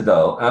some pizza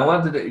dough, and I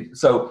wanted to.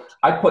 So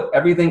I put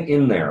everything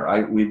in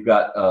there. We've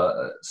got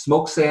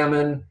smoked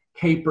salmon,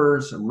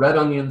 capers, red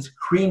onions,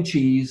 cream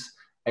cheese,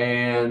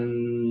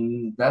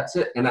 and that's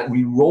it. And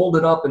we rolled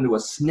it up into a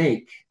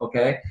snake,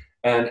 okay?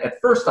 And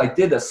at first I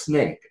did a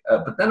snake,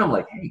 but then I'm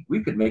like, hey,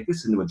 we could make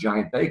this into a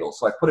giant bagel.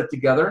 So I put it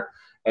together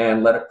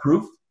and let it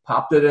proof,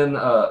 popped it in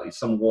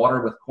some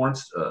water with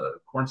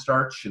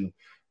cornstarch, and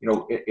you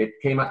know, it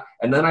came out.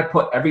 And then I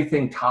put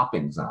everything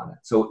toppings on it.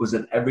 So it was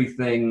an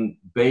everything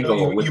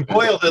bagel. You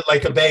boiled it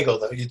like a bagel,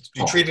 though. You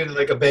treated it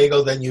like a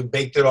bagel, then you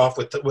baked it off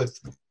with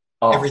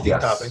everything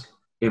topping.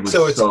 It was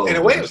so in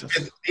a way,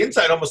 delicious. The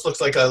inside almost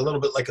looks like a little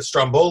bit like a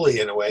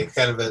stromboli in a way,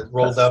 kind of a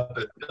rolled up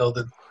and filled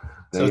in.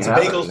 So it's a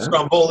bagel,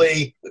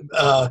 stromboli,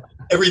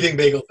 everything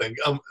bagel thing.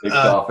 Baked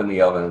off in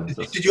the oven.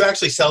 Did you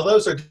actually sell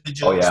those, or did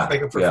you just make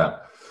them for fun?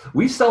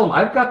 We sell them.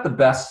 I've got the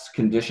best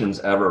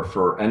conditions ever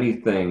for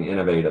anything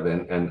innovative,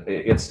 and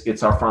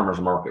it's our farmers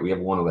market. We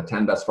have one of the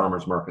 10 best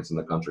farmers markets in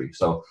the country.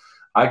 So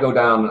I go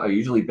down. I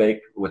usually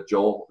bake with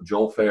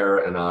Joel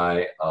Fair and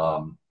I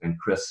and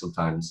Chris.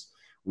 Sometimes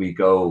we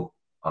go.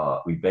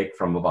 We bake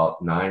from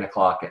about 9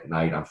 o'clock at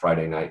night on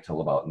Friday night till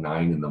about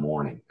 9 in the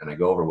morning. And I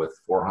go over with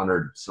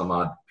 400 some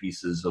odd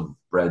pieces of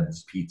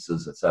breads,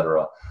 pizzas,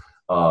 etc.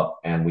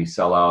 And we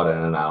sell out in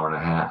an hour and a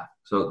half.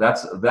 So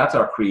that's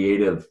our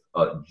creative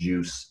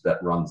juice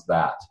that runs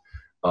that.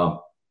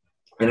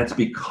 and it's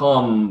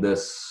become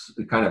this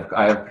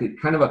I have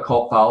kind of a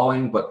cult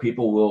following, but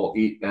people will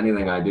eat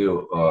anything I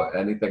do,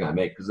 anything I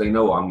make, because they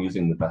know I'm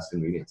using the best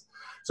ingredients.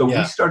 So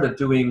we started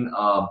doing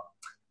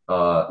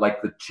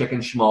like the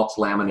chicken schmaltz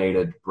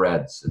laminated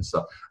breads and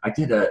stuff. I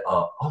did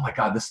oh my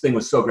God, this thing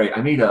was so great.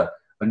 I made a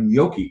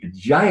gnocchi, a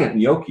giant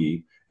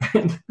gnocchi,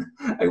 and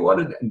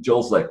and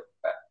Joel's like,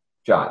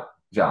 John,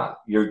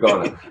 you're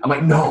gonna. I'm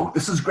like, no,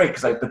 this is great,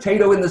 because I have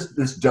potato in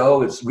this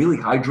dough. It's really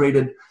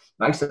hydrated,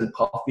 nice and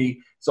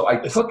puffy. So I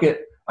took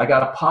it. I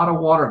got a pot of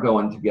water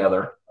going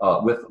together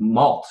with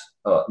malt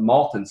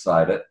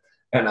inside it,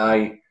 and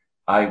I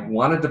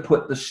wanted to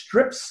put the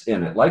strips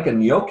in it like a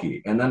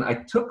gnocchi. And then I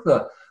took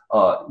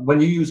when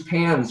you use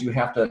pans, you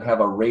have to have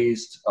a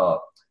raised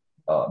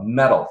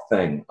metal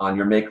thing on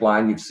your make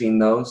line. You've seen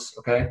those,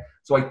 okay?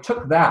 So I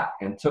took that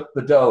and took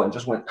the dough and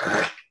just went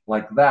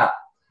like that.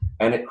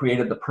 And it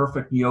created the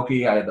perfect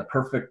gnocchi. I had the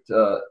perfect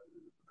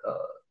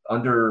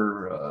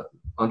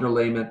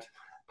underlayment,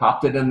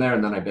 popped it in there,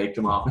 and then I baked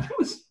them off. It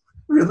was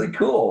really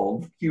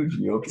cool, huge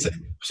gnocchi.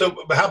 So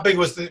how big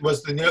was the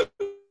gnocchi?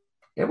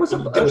 Was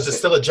it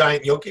still a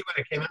giant gnocchi when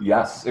it came out?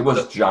 Yes, it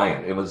was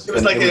giant. It was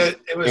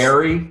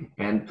airy,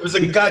 and it was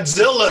a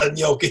Godzilla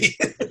gnocchi.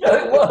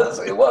 Yeah,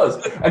 it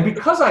was. And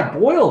because I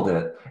boiled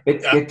it,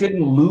 it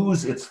didn't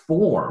lose its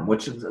form,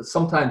 which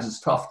sometimes is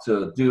tough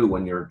to do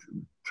when you're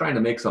trying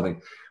to make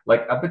something.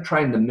 Like, I've been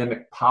trying to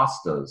mimic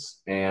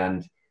pastas,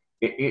 and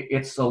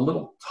it's a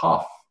little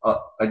tough.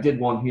 I did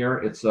one here.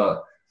 It's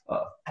a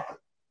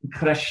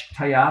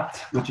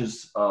kresh which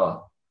is I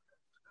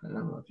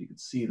don't know if you can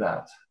see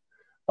that.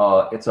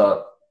 It's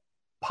a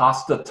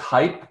pasta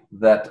type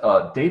that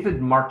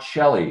David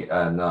Marcelli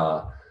and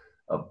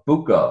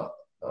Buca,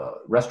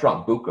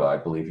 restaurant Buca, I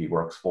believe he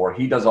works for.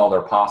 He does all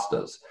their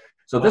pastas.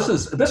 So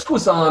this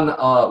was on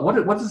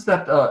what is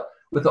that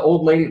with the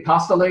old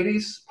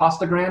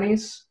pasta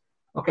grannies?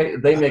 Okay,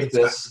 they make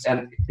this,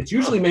 and it's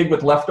usually made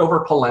with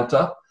leftover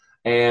polenta,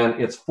 and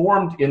it's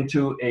formed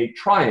into a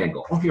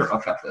triangle. Oh, here,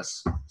 I've got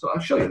this. So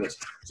I'll show you this.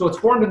 So it's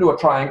formed into a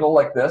triangle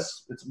like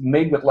this. It's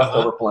made with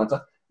leftover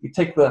polenta. You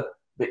take the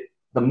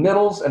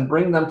middles and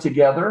bring them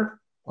together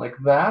like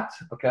that,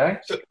 okay?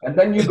 So, and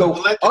then you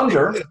go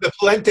under. Is the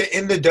polenta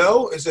in the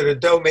dough? Is it a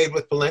dough made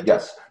with polenta?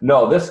 Yes.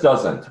 No, this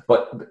doesn't.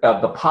 But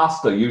the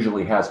pasta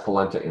usually has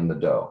polenta in the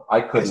dough.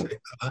 I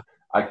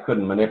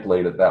couldn't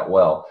manipulate it that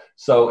well.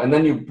 So, and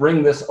then you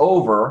bring this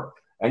over,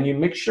 and you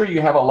make sure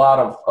you have a lot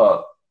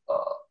of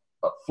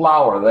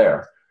flour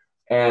there.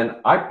 And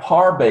I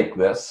par bake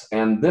this,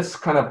 and this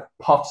kind of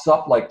puffs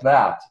up like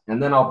that.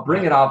 And then I'll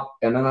bring it up,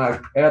 and then I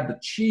add the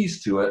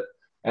cheese to it.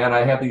 And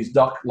I have these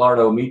duck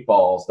lardo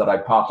meatballs that I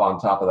pop on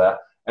top of that.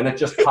 And it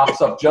just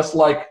pops up just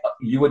like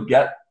you would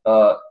get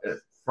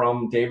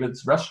from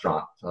David's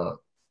restaurant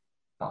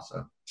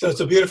pasta. So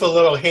it's a beautiful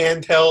little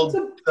handheld,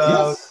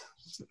 yes.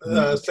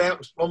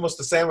 Almost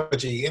a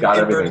sandwichy. Got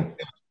everything.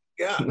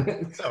 Yeah.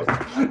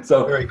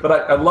 So very cool.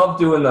 But I love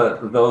doing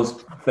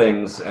those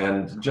things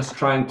and just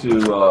trying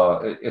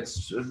to,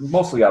 it's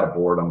mostly out of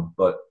boredom,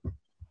 but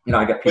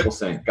I get people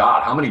saying,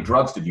 God, how many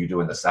drugs did you do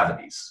in the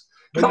 70s?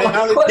 But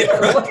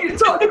what are you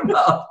talking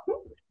about?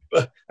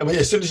 I mean,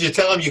 as soon as you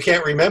tell them you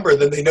can't remember,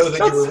 then they know that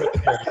you were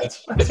there.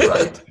 That's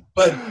right.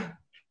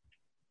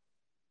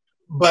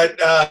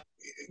 But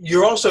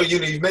you're also,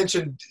 you've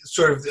mentioned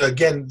sort of,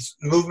 again,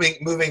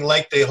 moving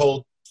like the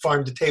whole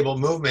farm to table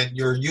movement.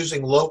 You're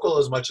using local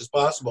as much as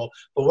possible.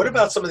 But what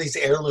about some of these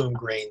heirloom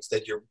grains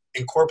that you're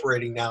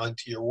incorporating now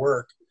into your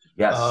work?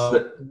 Yes,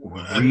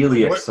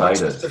 really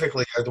excited. What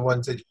specifically are the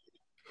ones that?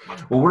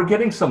 Well, we're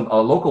getting some,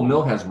 local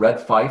mill has red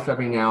fife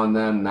every now and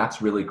then.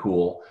 That's really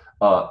cool.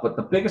 But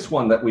the biggest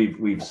one that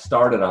we've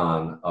started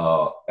on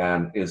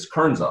and is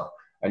Kernza.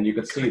 And you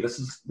can see this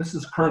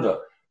is Kernza.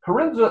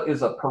 Kernza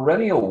is a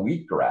perennial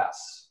wheatgrass,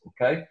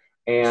 okay?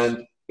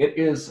 And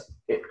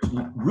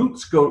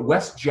roots go,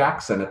 Wes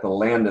Jackson at the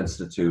Land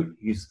Institute,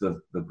 he's the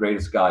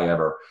greatest guy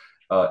ever.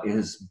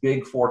 His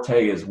big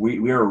forte is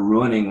we are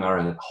ruining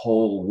our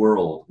whole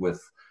world with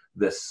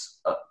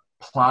this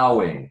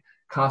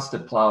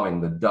constant plowing,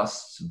 the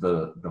dust,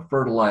 the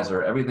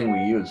fertilizer, everything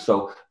we use.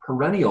 So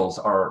perennials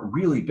are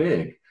really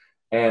big.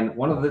 And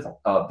one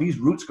of these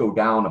roots go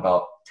down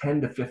about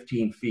 10 to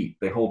 15 feet.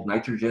 They hold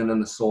nitrogen in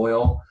the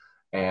soil,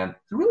 and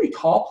it's a really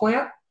tall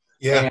plant.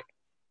 Yeah.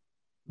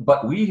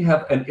 But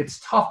and it's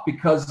tough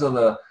because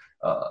of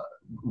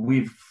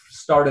we've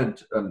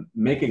started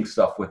making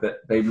stuff with it.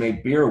 They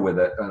made beer with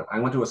it. I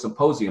went to a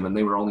symposium, and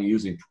they were only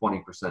using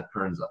 20%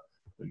 Kernza.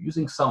 They're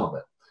using some of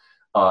it.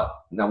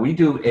 Now we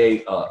do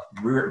a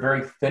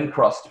very thin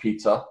crust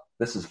pizza.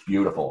 This is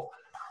beautiful.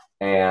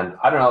 And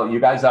I don't know, you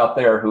guys out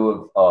there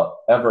who have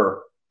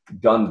ever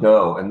done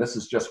dough, and this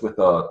is just with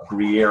a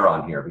Gruyere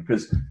on here,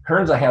 because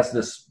Kernza has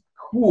this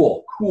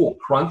cool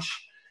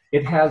crunch.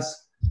 It has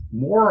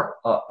more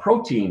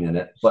protein in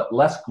it, but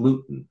less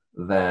gluten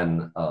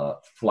than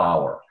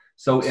flour.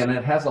 So, and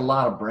it has a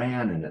lot of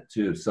bran in it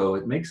too. So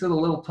it makes it a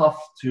little tough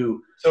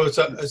to. So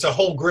it's a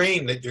whole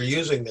grain that you're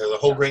using there, the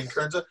whole grain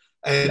Kernza.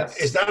 And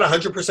is that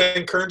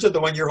 100% Kernza,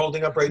 the one you're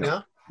holding up right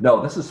now?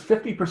 No, this is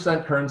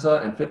 50%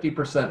 Kernza and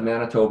 50%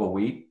 Manitoba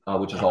wheat,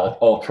 which is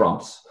all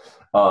Trumps.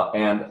 But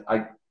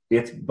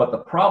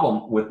the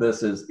problem with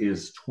this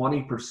is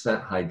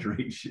 20%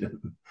 hydration.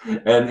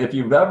 And if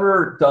you've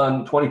ever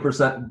done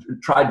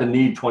 20%, tried to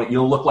knead 20,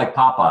 you'll look like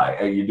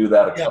Popeye. And you do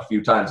that a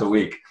few times a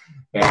week.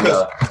 And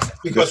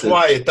because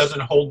why? It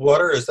doesn't hold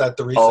water? Is that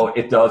the reason? Oh,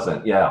 it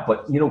doesn't. Yeah.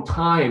 But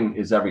time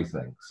is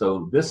everything.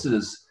 So this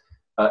is,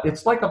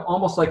 it's like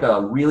almost like a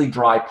really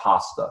dry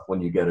pasta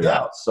when you get it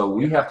out. So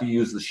we have to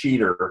use the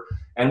sheeter,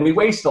 and we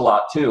waste a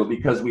lot too,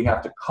 because we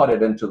have to cut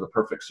it into the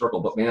perfect circle.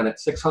 But man, at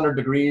 600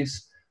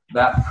 degrees,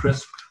 that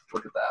crisp,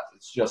 look at that.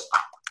 It's just,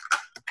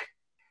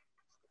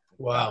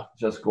 wow,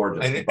 just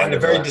gorgeous. And a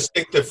very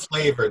distinctive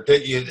flavor,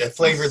 a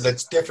flavor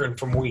that's different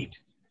from wheat,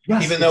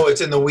 even though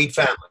it's in the wheat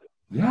family.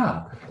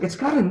 Yeah, it's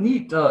got a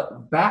neat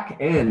back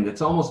end.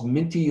 It's almost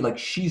minty, like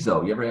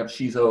shiso. You ever have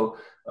shiso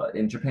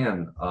in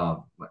Japan? I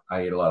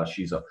ate a lot of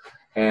shiso,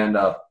 and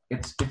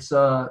it's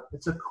a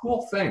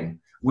cool thing.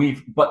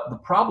 But the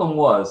problem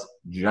was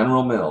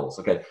General Mills.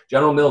 Okay,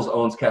 General Mills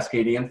owns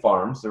Cascadian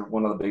Farms. They're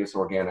one of the biggest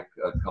organic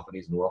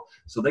companies in the world.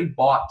 So they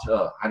bought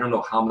I don't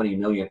know how many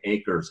million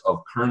acres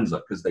of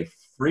Kernza because they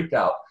freaked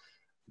out.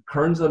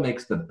 Kernza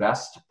makes the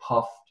best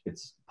puffed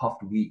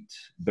wheat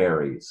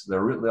berries.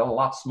 They're a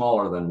lot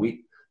smaller than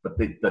wheat, but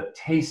the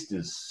taste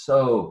is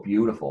so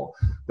beautiful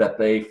that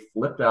they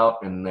flipped out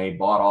and they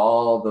bought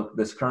all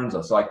this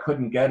Kernza. So I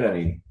couldn't get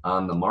any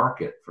on the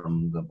market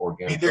from the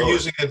organic. They're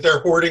using it.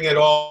 They're hoarding it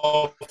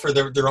all for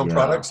their own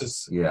products.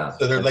 So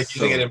they're like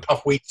using it in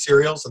puff wheat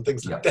cereals and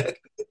things like that.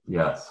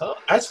 Yes. Oh,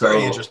 that's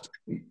very interesting.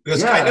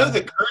 Because I know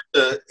that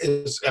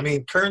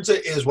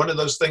Kernza is one of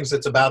those things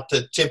that's about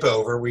to tip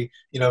over.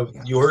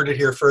 You heard it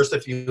here first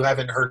if you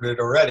haven't heard it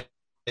already.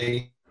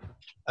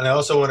 And I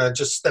also want to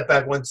just step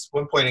back one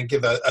point and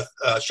give a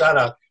shout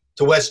out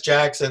to Wes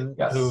Jackson,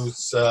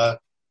 who's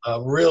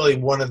really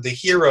one of the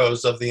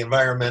heroes of the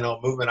environmental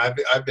movement.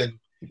 I've been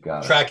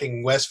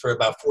tracking Wes for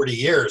about 40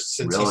 years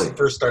since he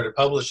first started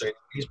publishing.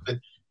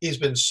 He's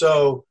been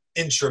so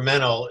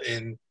instrumental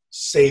in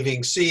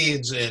saving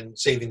seeds and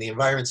saving the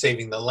environment,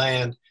 saving the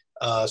land.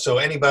 So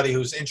anybody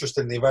who's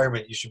interested in the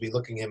environment, you should be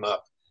looking him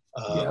up.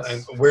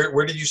 And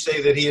where did you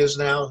say that he is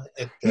now?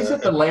 He's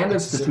at the Land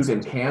Institute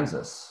in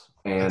Kansas.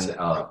 And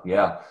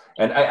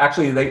and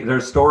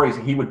there's stories.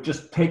 He would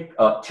just take 2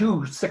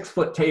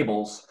 6-foot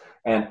tables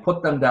and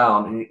put them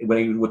down when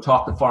he would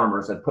talk to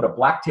farmers, and put a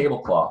black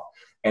tablecloth.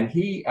 And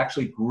he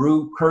actually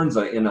grew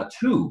Kernza in a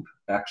tube.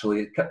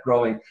 Actually, it kept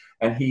growing,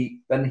 and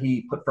then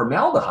he put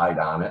formaldehyde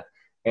on it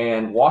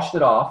and washed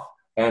it off.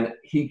 And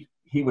he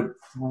would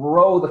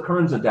throw the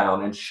Kernza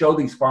down and show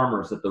these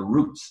farmers that the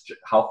roots,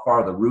 how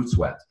far the roots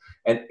went,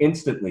 and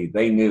instantly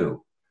they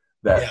knew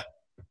that.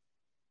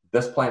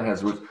 This plant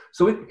has roots.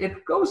 So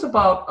it goes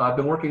about, I've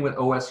been working with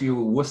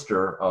OSU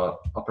Worcester,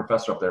 a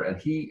professor up there,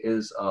 and he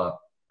is an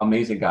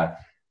amazing guy.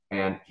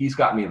 And he's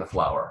got me the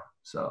flower.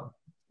 So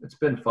it's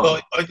been fun.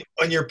 Well,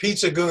 on your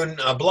Pizza Goon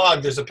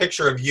blog, there's a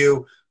picture of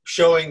you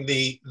showing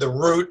the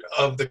root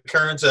of the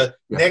Kernza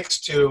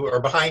next to or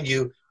behind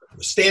you,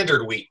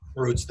 standard wheat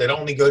roots that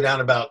only go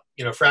down about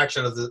a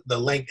fraction of the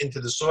length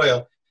into the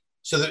soil.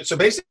 So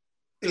basically,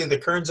 the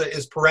Kernza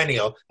is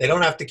perennial. They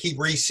don't have to keep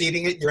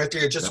reseeding it.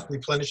 It just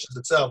replenishes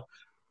itself.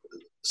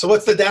 So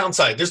what's the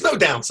downside? There's no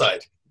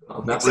downside.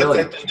 Not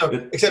really.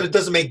 Except it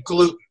doesn't make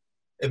gluten.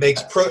 It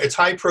makes it's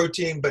high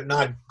protein, but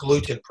not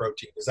gluten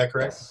protein. Is that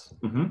correct? Yes.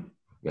 Mm-hmm.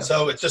 Yeah.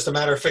 So it's just a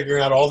matter of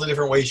figuring out all the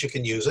different ways you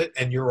can use it,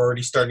 and you're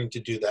already starting to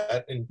do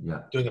that and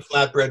doing a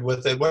flatbread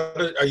with it.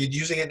 Are you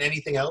using it in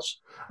anything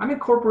else? I'm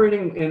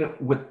incorporating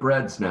it with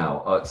breads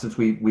now, since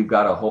we've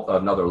got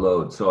another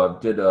load. So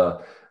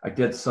I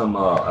did some.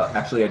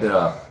 Actually, I did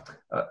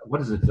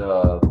what is it?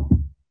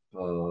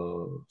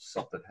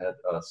 Something head.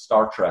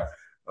 Star Trek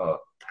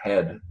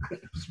head.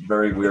 It was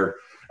very weird.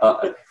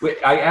 I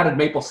added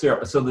maple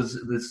syrup. So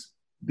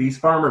these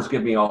farmers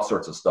give me all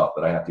sorts of stuff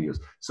that I have to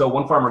use. So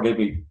one farmer gave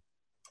me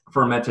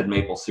fermented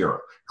maple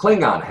syrup.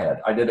 Klingon head.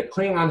 I did a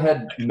Klingon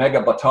head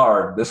mega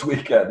batard this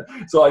weekend.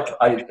 So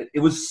it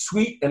was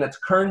sweet, and it's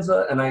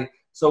Kernza, and I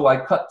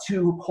cut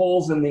 2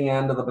 holes in the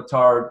end of the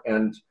batard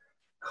and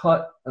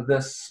cut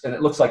this, and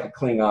it looks like a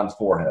Klingon's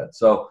forehead.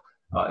 So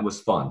it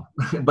was fun,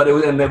 but it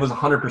was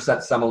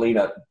 100%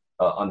 semolina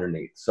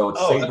underneath. So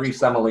it's savory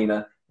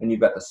semolina, and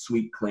you've got the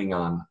sweet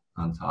Klingon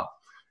on top,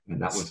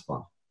 and that was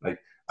fun.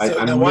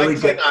 I'm why really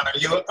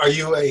Klingon? Are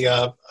you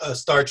a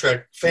Star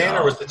Trek fan,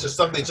 or was it just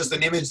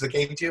an image that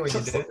came to you when you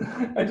did it?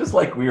 I just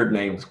like weird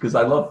names because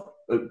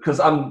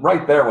I'm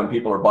right there when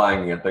people are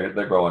buying it.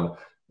 They're going,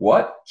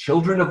 "What?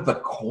 Children of the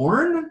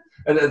Corn?"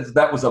 And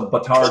that was a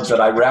batard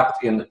that I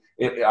wrapped in.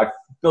 I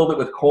filled it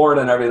with corn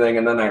and everything,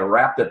 and then I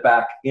wrapped it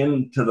back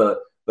into the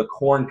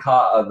corn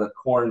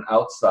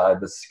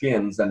outside, the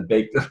skins, and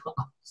baked it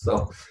on.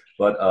 So,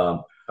 but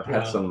I've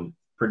had some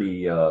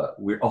pretty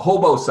weird. A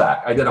hobo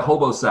sack. I did a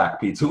hobo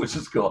sack pizza, which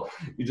is cool.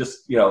 You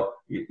just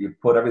you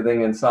put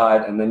everything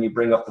inside, and then you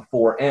bring up the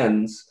 4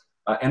 ends.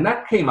 And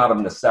that came out of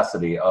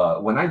necessity.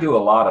 When I do a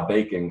lot of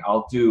baking,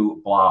 I'll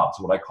do blobs,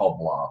 what I call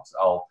blobs.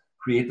 I'll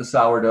create the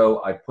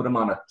sourdough. I put them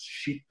on a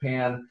sheet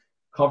pan,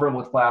 cover them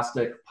with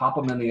plastic, pop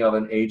them in the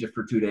oven, age it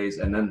for 2 days,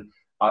 and then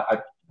I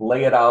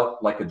lay it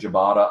out like a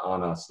ciabatta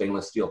on a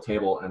stainless steel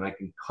table, and I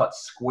can cut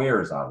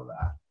squares out of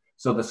that.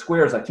 So the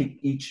squares, I take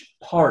each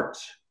part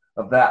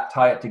of that,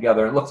 tie it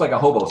together. It looks like a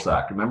hobo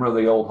sack. Remember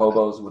the old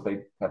hobos where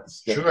they have the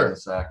stick in the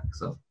sack?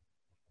 So.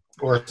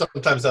 Or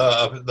sometimes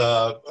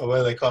the what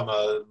do they call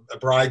them, a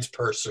bride's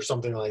purse or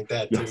something like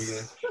that too.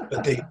 Yes.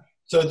 But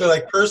so they're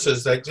like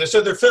purses.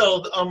 So they're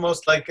filled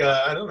almost like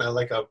I don't know,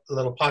 like a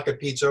little pocket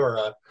pizza or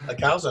a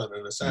calzone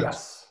in a sense.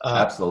 Yes,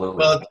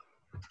 absolutely.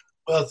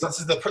 Well,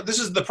 this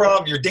is the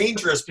problem. You're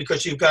dangerous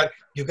because you've got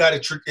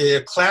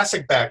a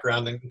classic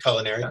background in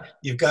culinary. Yeah.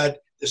 You've got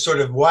this sort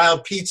of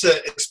wild pizza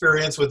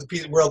experience with the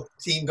pizza world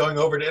team going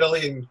over to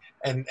Italy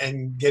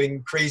and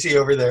getting crazy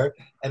over there.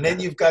 And then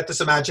you've got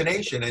this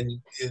imagination.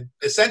 And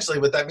essentially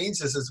what that means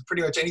is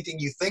pretty much anything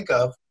you think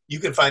of, you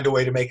can find a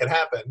way to make it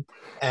happen.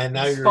 And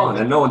now it's fun,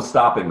 and no one's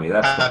stopping me.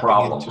 That's the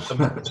problem.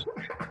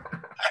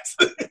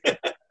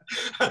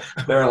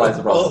 There lies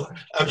the problem. Well,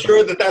 I'm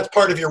sure that's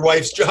part of your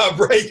wife's job,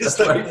 right? That's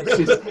right.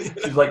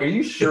 She's like, "Are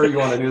you sure you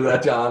want to do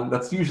that, John?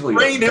 That's usually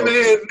rein him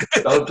in.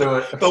 Don't do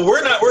it." But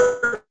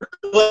we're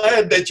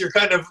glad that you're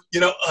kind of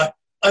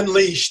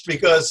unleashed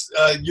because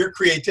your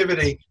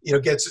creativity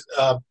gets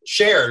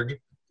shared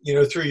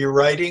through your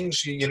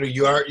writings.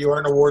 You are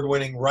an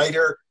award-winning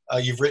writer.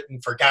 You've written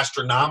for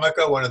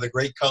Gastronomica, one of the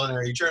great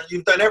culinary journals.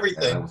 You've done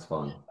everything. Yeah, that was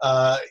fun.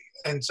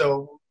 And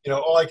so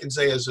all I can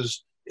say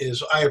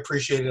is I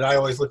appreciate it. I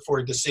always look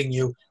forward to seeing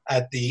you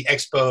at the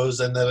expos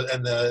and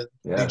the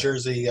New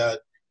Jersey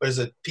what is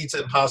it,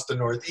 Pizza and Pasta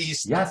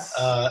Northeast. Yes.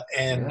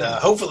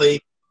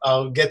 Hopefully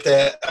I'll get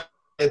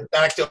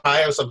back to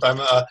Ohio sometime.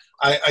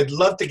 I'd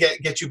love to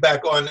get you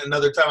back on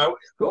another time.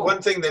 Cool.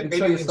 One thing that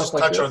maybe we can just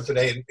touch on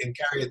today and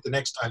carry it the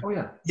next time. Oh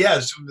yeah.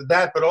 Yes,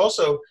 that. But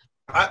also,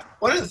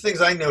 one of the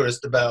things I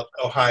noticed about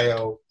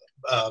Ohio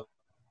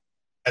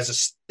as a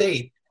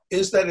state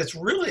is that it's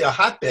really a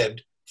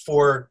hotbed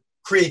for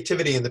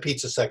creativity in the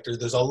pizza sector.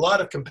 There's a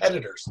lot of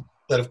competitors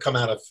that have come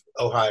out of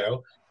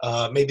Ohio.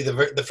 Maybe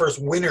the first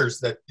winners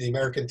that the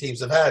American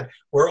teams have had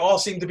all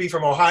seem to be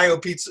from Ohio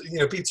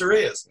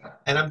pizzerias.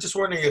 And I'm just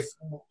wondering if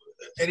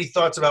any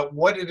thoughts about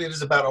what it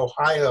is about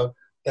Ohio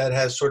that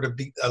has sort of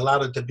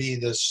allowed it to be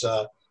this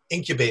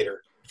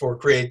incubator for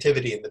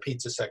creativity in the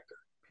pizza sector.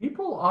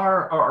 People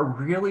are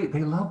really,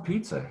 they love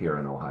pizza here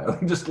in Ohio.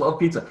 They just love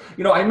pizza.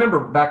 I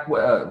remember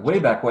way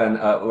back when,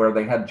 where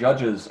they had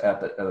judges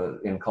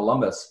in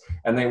Columbus,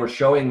 and they were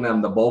showing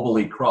them the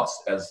Boboli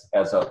crust as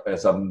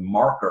a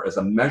marker, as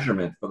a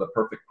measurement for the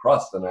perfect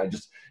crust, and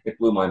it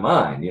blew my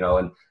mind.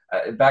 And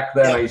back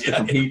then I used to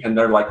compete, and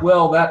they're like,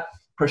 well, that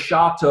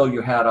prosciutto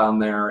you had on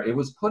there, it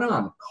was put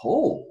on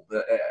cold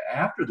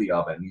after the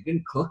oven. You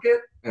didn't cook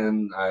it,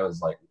 and I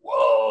was like,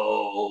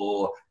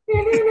 whoa.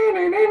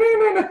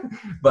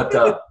 But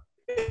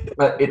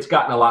it's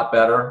gotten a lot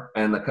better,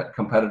 and the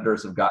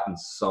competitors have gotten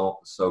so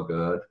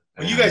good.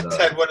 Well, you guys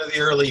had one of the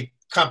early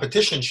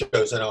competition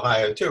shows in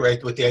Ohio too,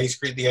 right? With the ice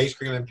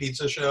cream and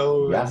pizza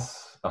show.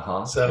 Yes.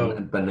 So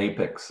and the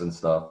Napex and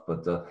stuff.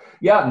 But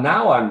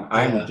now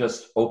I'm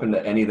just open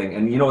to anything,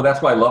 and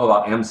that's what I love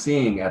about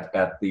emceeing at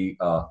the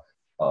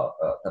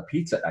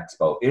Pizza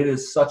Expo. It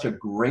is such a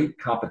great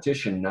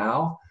competition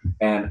now,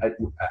 and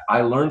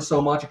I learned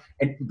so much.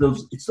 And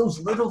it's those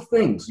little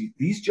things.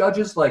 These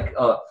judges, like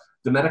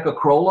Domenica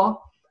Crolla,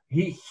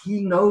 he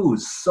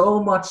knows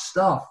so much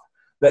stuff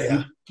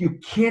that you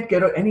can't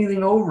get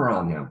anything over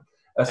on him.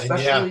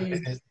 Especially,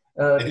 his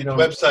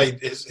website,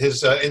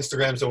 his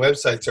Instagrams and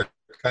websites are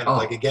kind of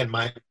like, again,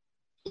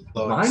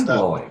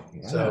 mind-blowing.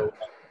 Yeah. So,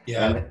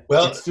 and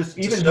it's just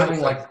even having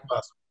like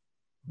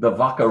the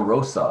Vacca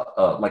Rosa,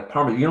 like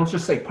Parmesan. You don't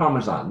just say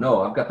Parmesan.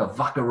 No, I've got the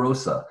Vacca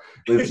Rosa,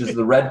 which is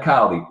the red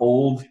cow, the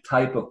old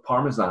type of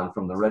Parmesan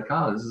from the red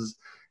cow. This is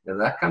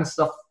that kind of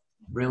stuff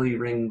really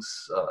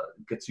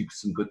gets you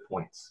some good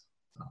points.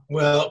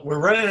 Well, we're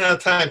running out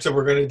of time, so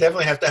we're going to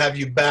definitely have to have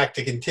you back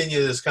to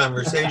continue this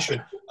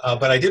conversation.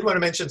 But I did want to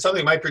mention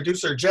something. My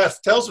producer,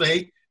 Jeff, tells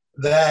me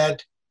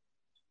that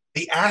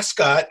the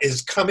ascot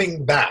is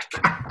coming back.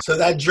 So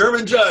that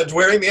German judge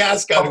wearing the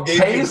ascot who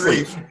gave you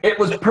grief. It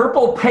was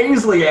purple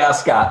paisley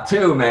ascot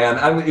too, man.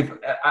 I mean,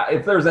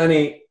 if there's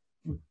any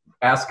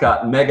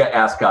ascot, mega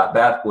ascot,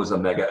 that was a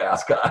mega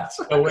ascot.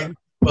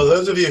 Well,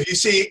 those of you, if you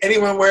see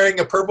anyone wearing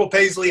a purple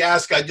paisley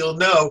ascot, you'll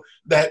know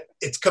that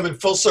it's coming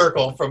full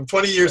circle from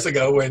 20 years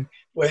ago when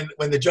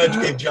the judge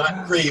gave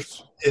John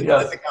grief in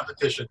the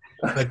competition.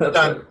 But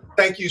John,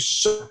 thank you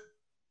so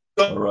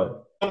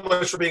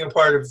much for being a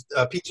part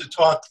of Pizza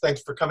Talk.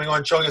 Thanks for coming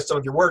on, showing us some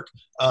of your work.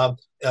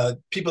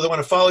 People that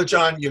want to follow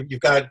John, you've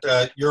got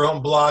your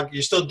own blog.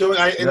 You're still doing,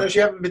 I know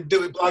you haven't been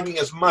blogging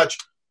as much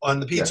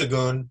on the Pizza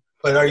Goon,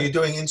 but are you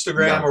doing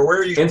Instagram or where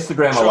are you?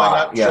 Instagram a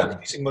lot,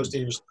 showcasing most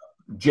of your stuff?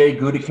 Jay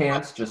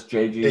Gutekans, just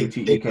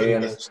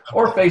JGUTEKANS,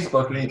 or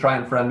Facebook. You can try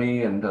and friend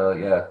me, and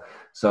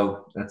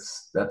so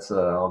that's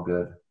all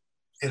good.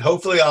 And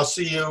hopefully, I'll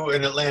see you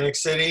in Atlantic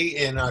City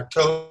in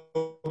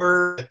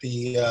October at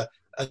the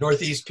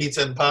Northeast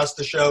Pizza and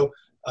Pasta Show.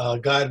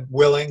 God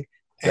willing.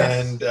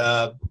 Yes. And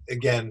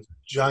again,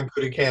 John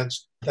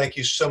Kudikans, thank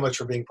you so much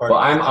for being part Well,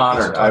 of I'm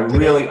honored. I'm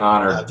really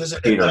honored,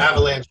 visit Peter.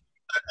 Avalanche.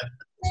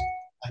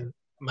 And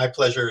my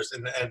pleasure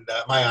and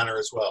my honor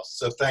as well.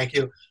 So thank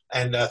you.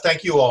 And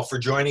thank you all for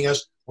joining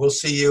us. We'll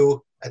see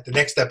you at the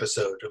next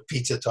episode of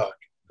Pizza Talk.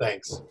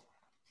 Thanks.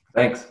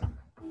 Thanks.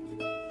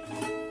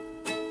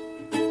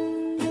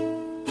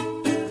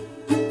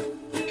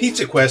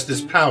 Pizza Quest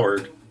is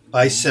powered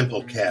by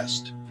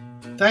Simplecast.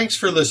 Thanks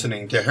for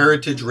listening to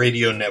Heritage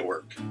Radio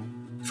Network,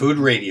 food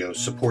radio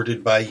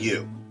supported by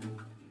you.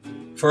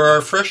 For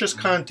our freshest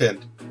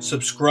content,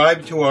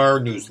 subscribe to our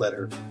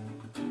newsletter.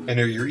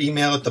 Enter your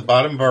email at the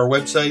bottom of our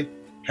website,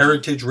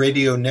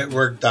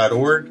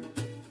 heritageradionetwork.org,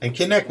 and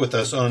connect with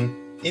us on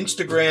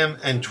Instagram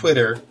and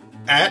Twitter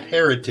at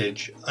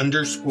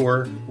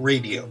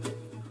heritage_radio.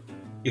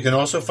 You can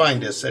also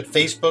find us at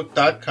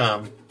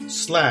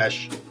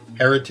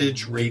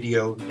facebook.com/Heritage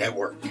Radio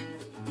Network.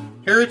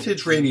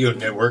 Heritage Radio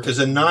Network is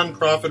a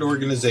non-profit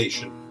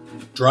organization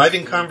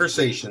driving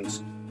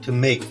conversations to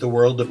make the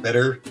world a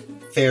better,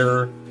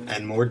 fairer,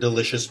 and more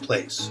delicious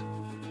place.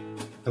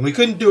 And we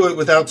couldn't do it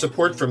without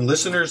support from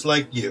listeners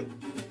like you.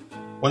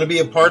 Want to be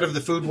a part of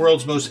the food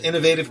world's most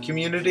innovative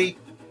community?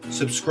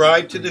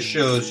 Subscribe to the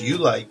shows you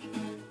like,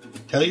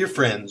 tell your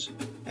friends,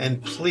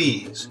 and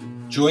please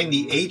join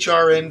the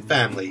HRN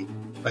family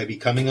by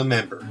becoming a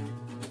member.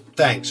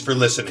 Thanks for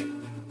listening.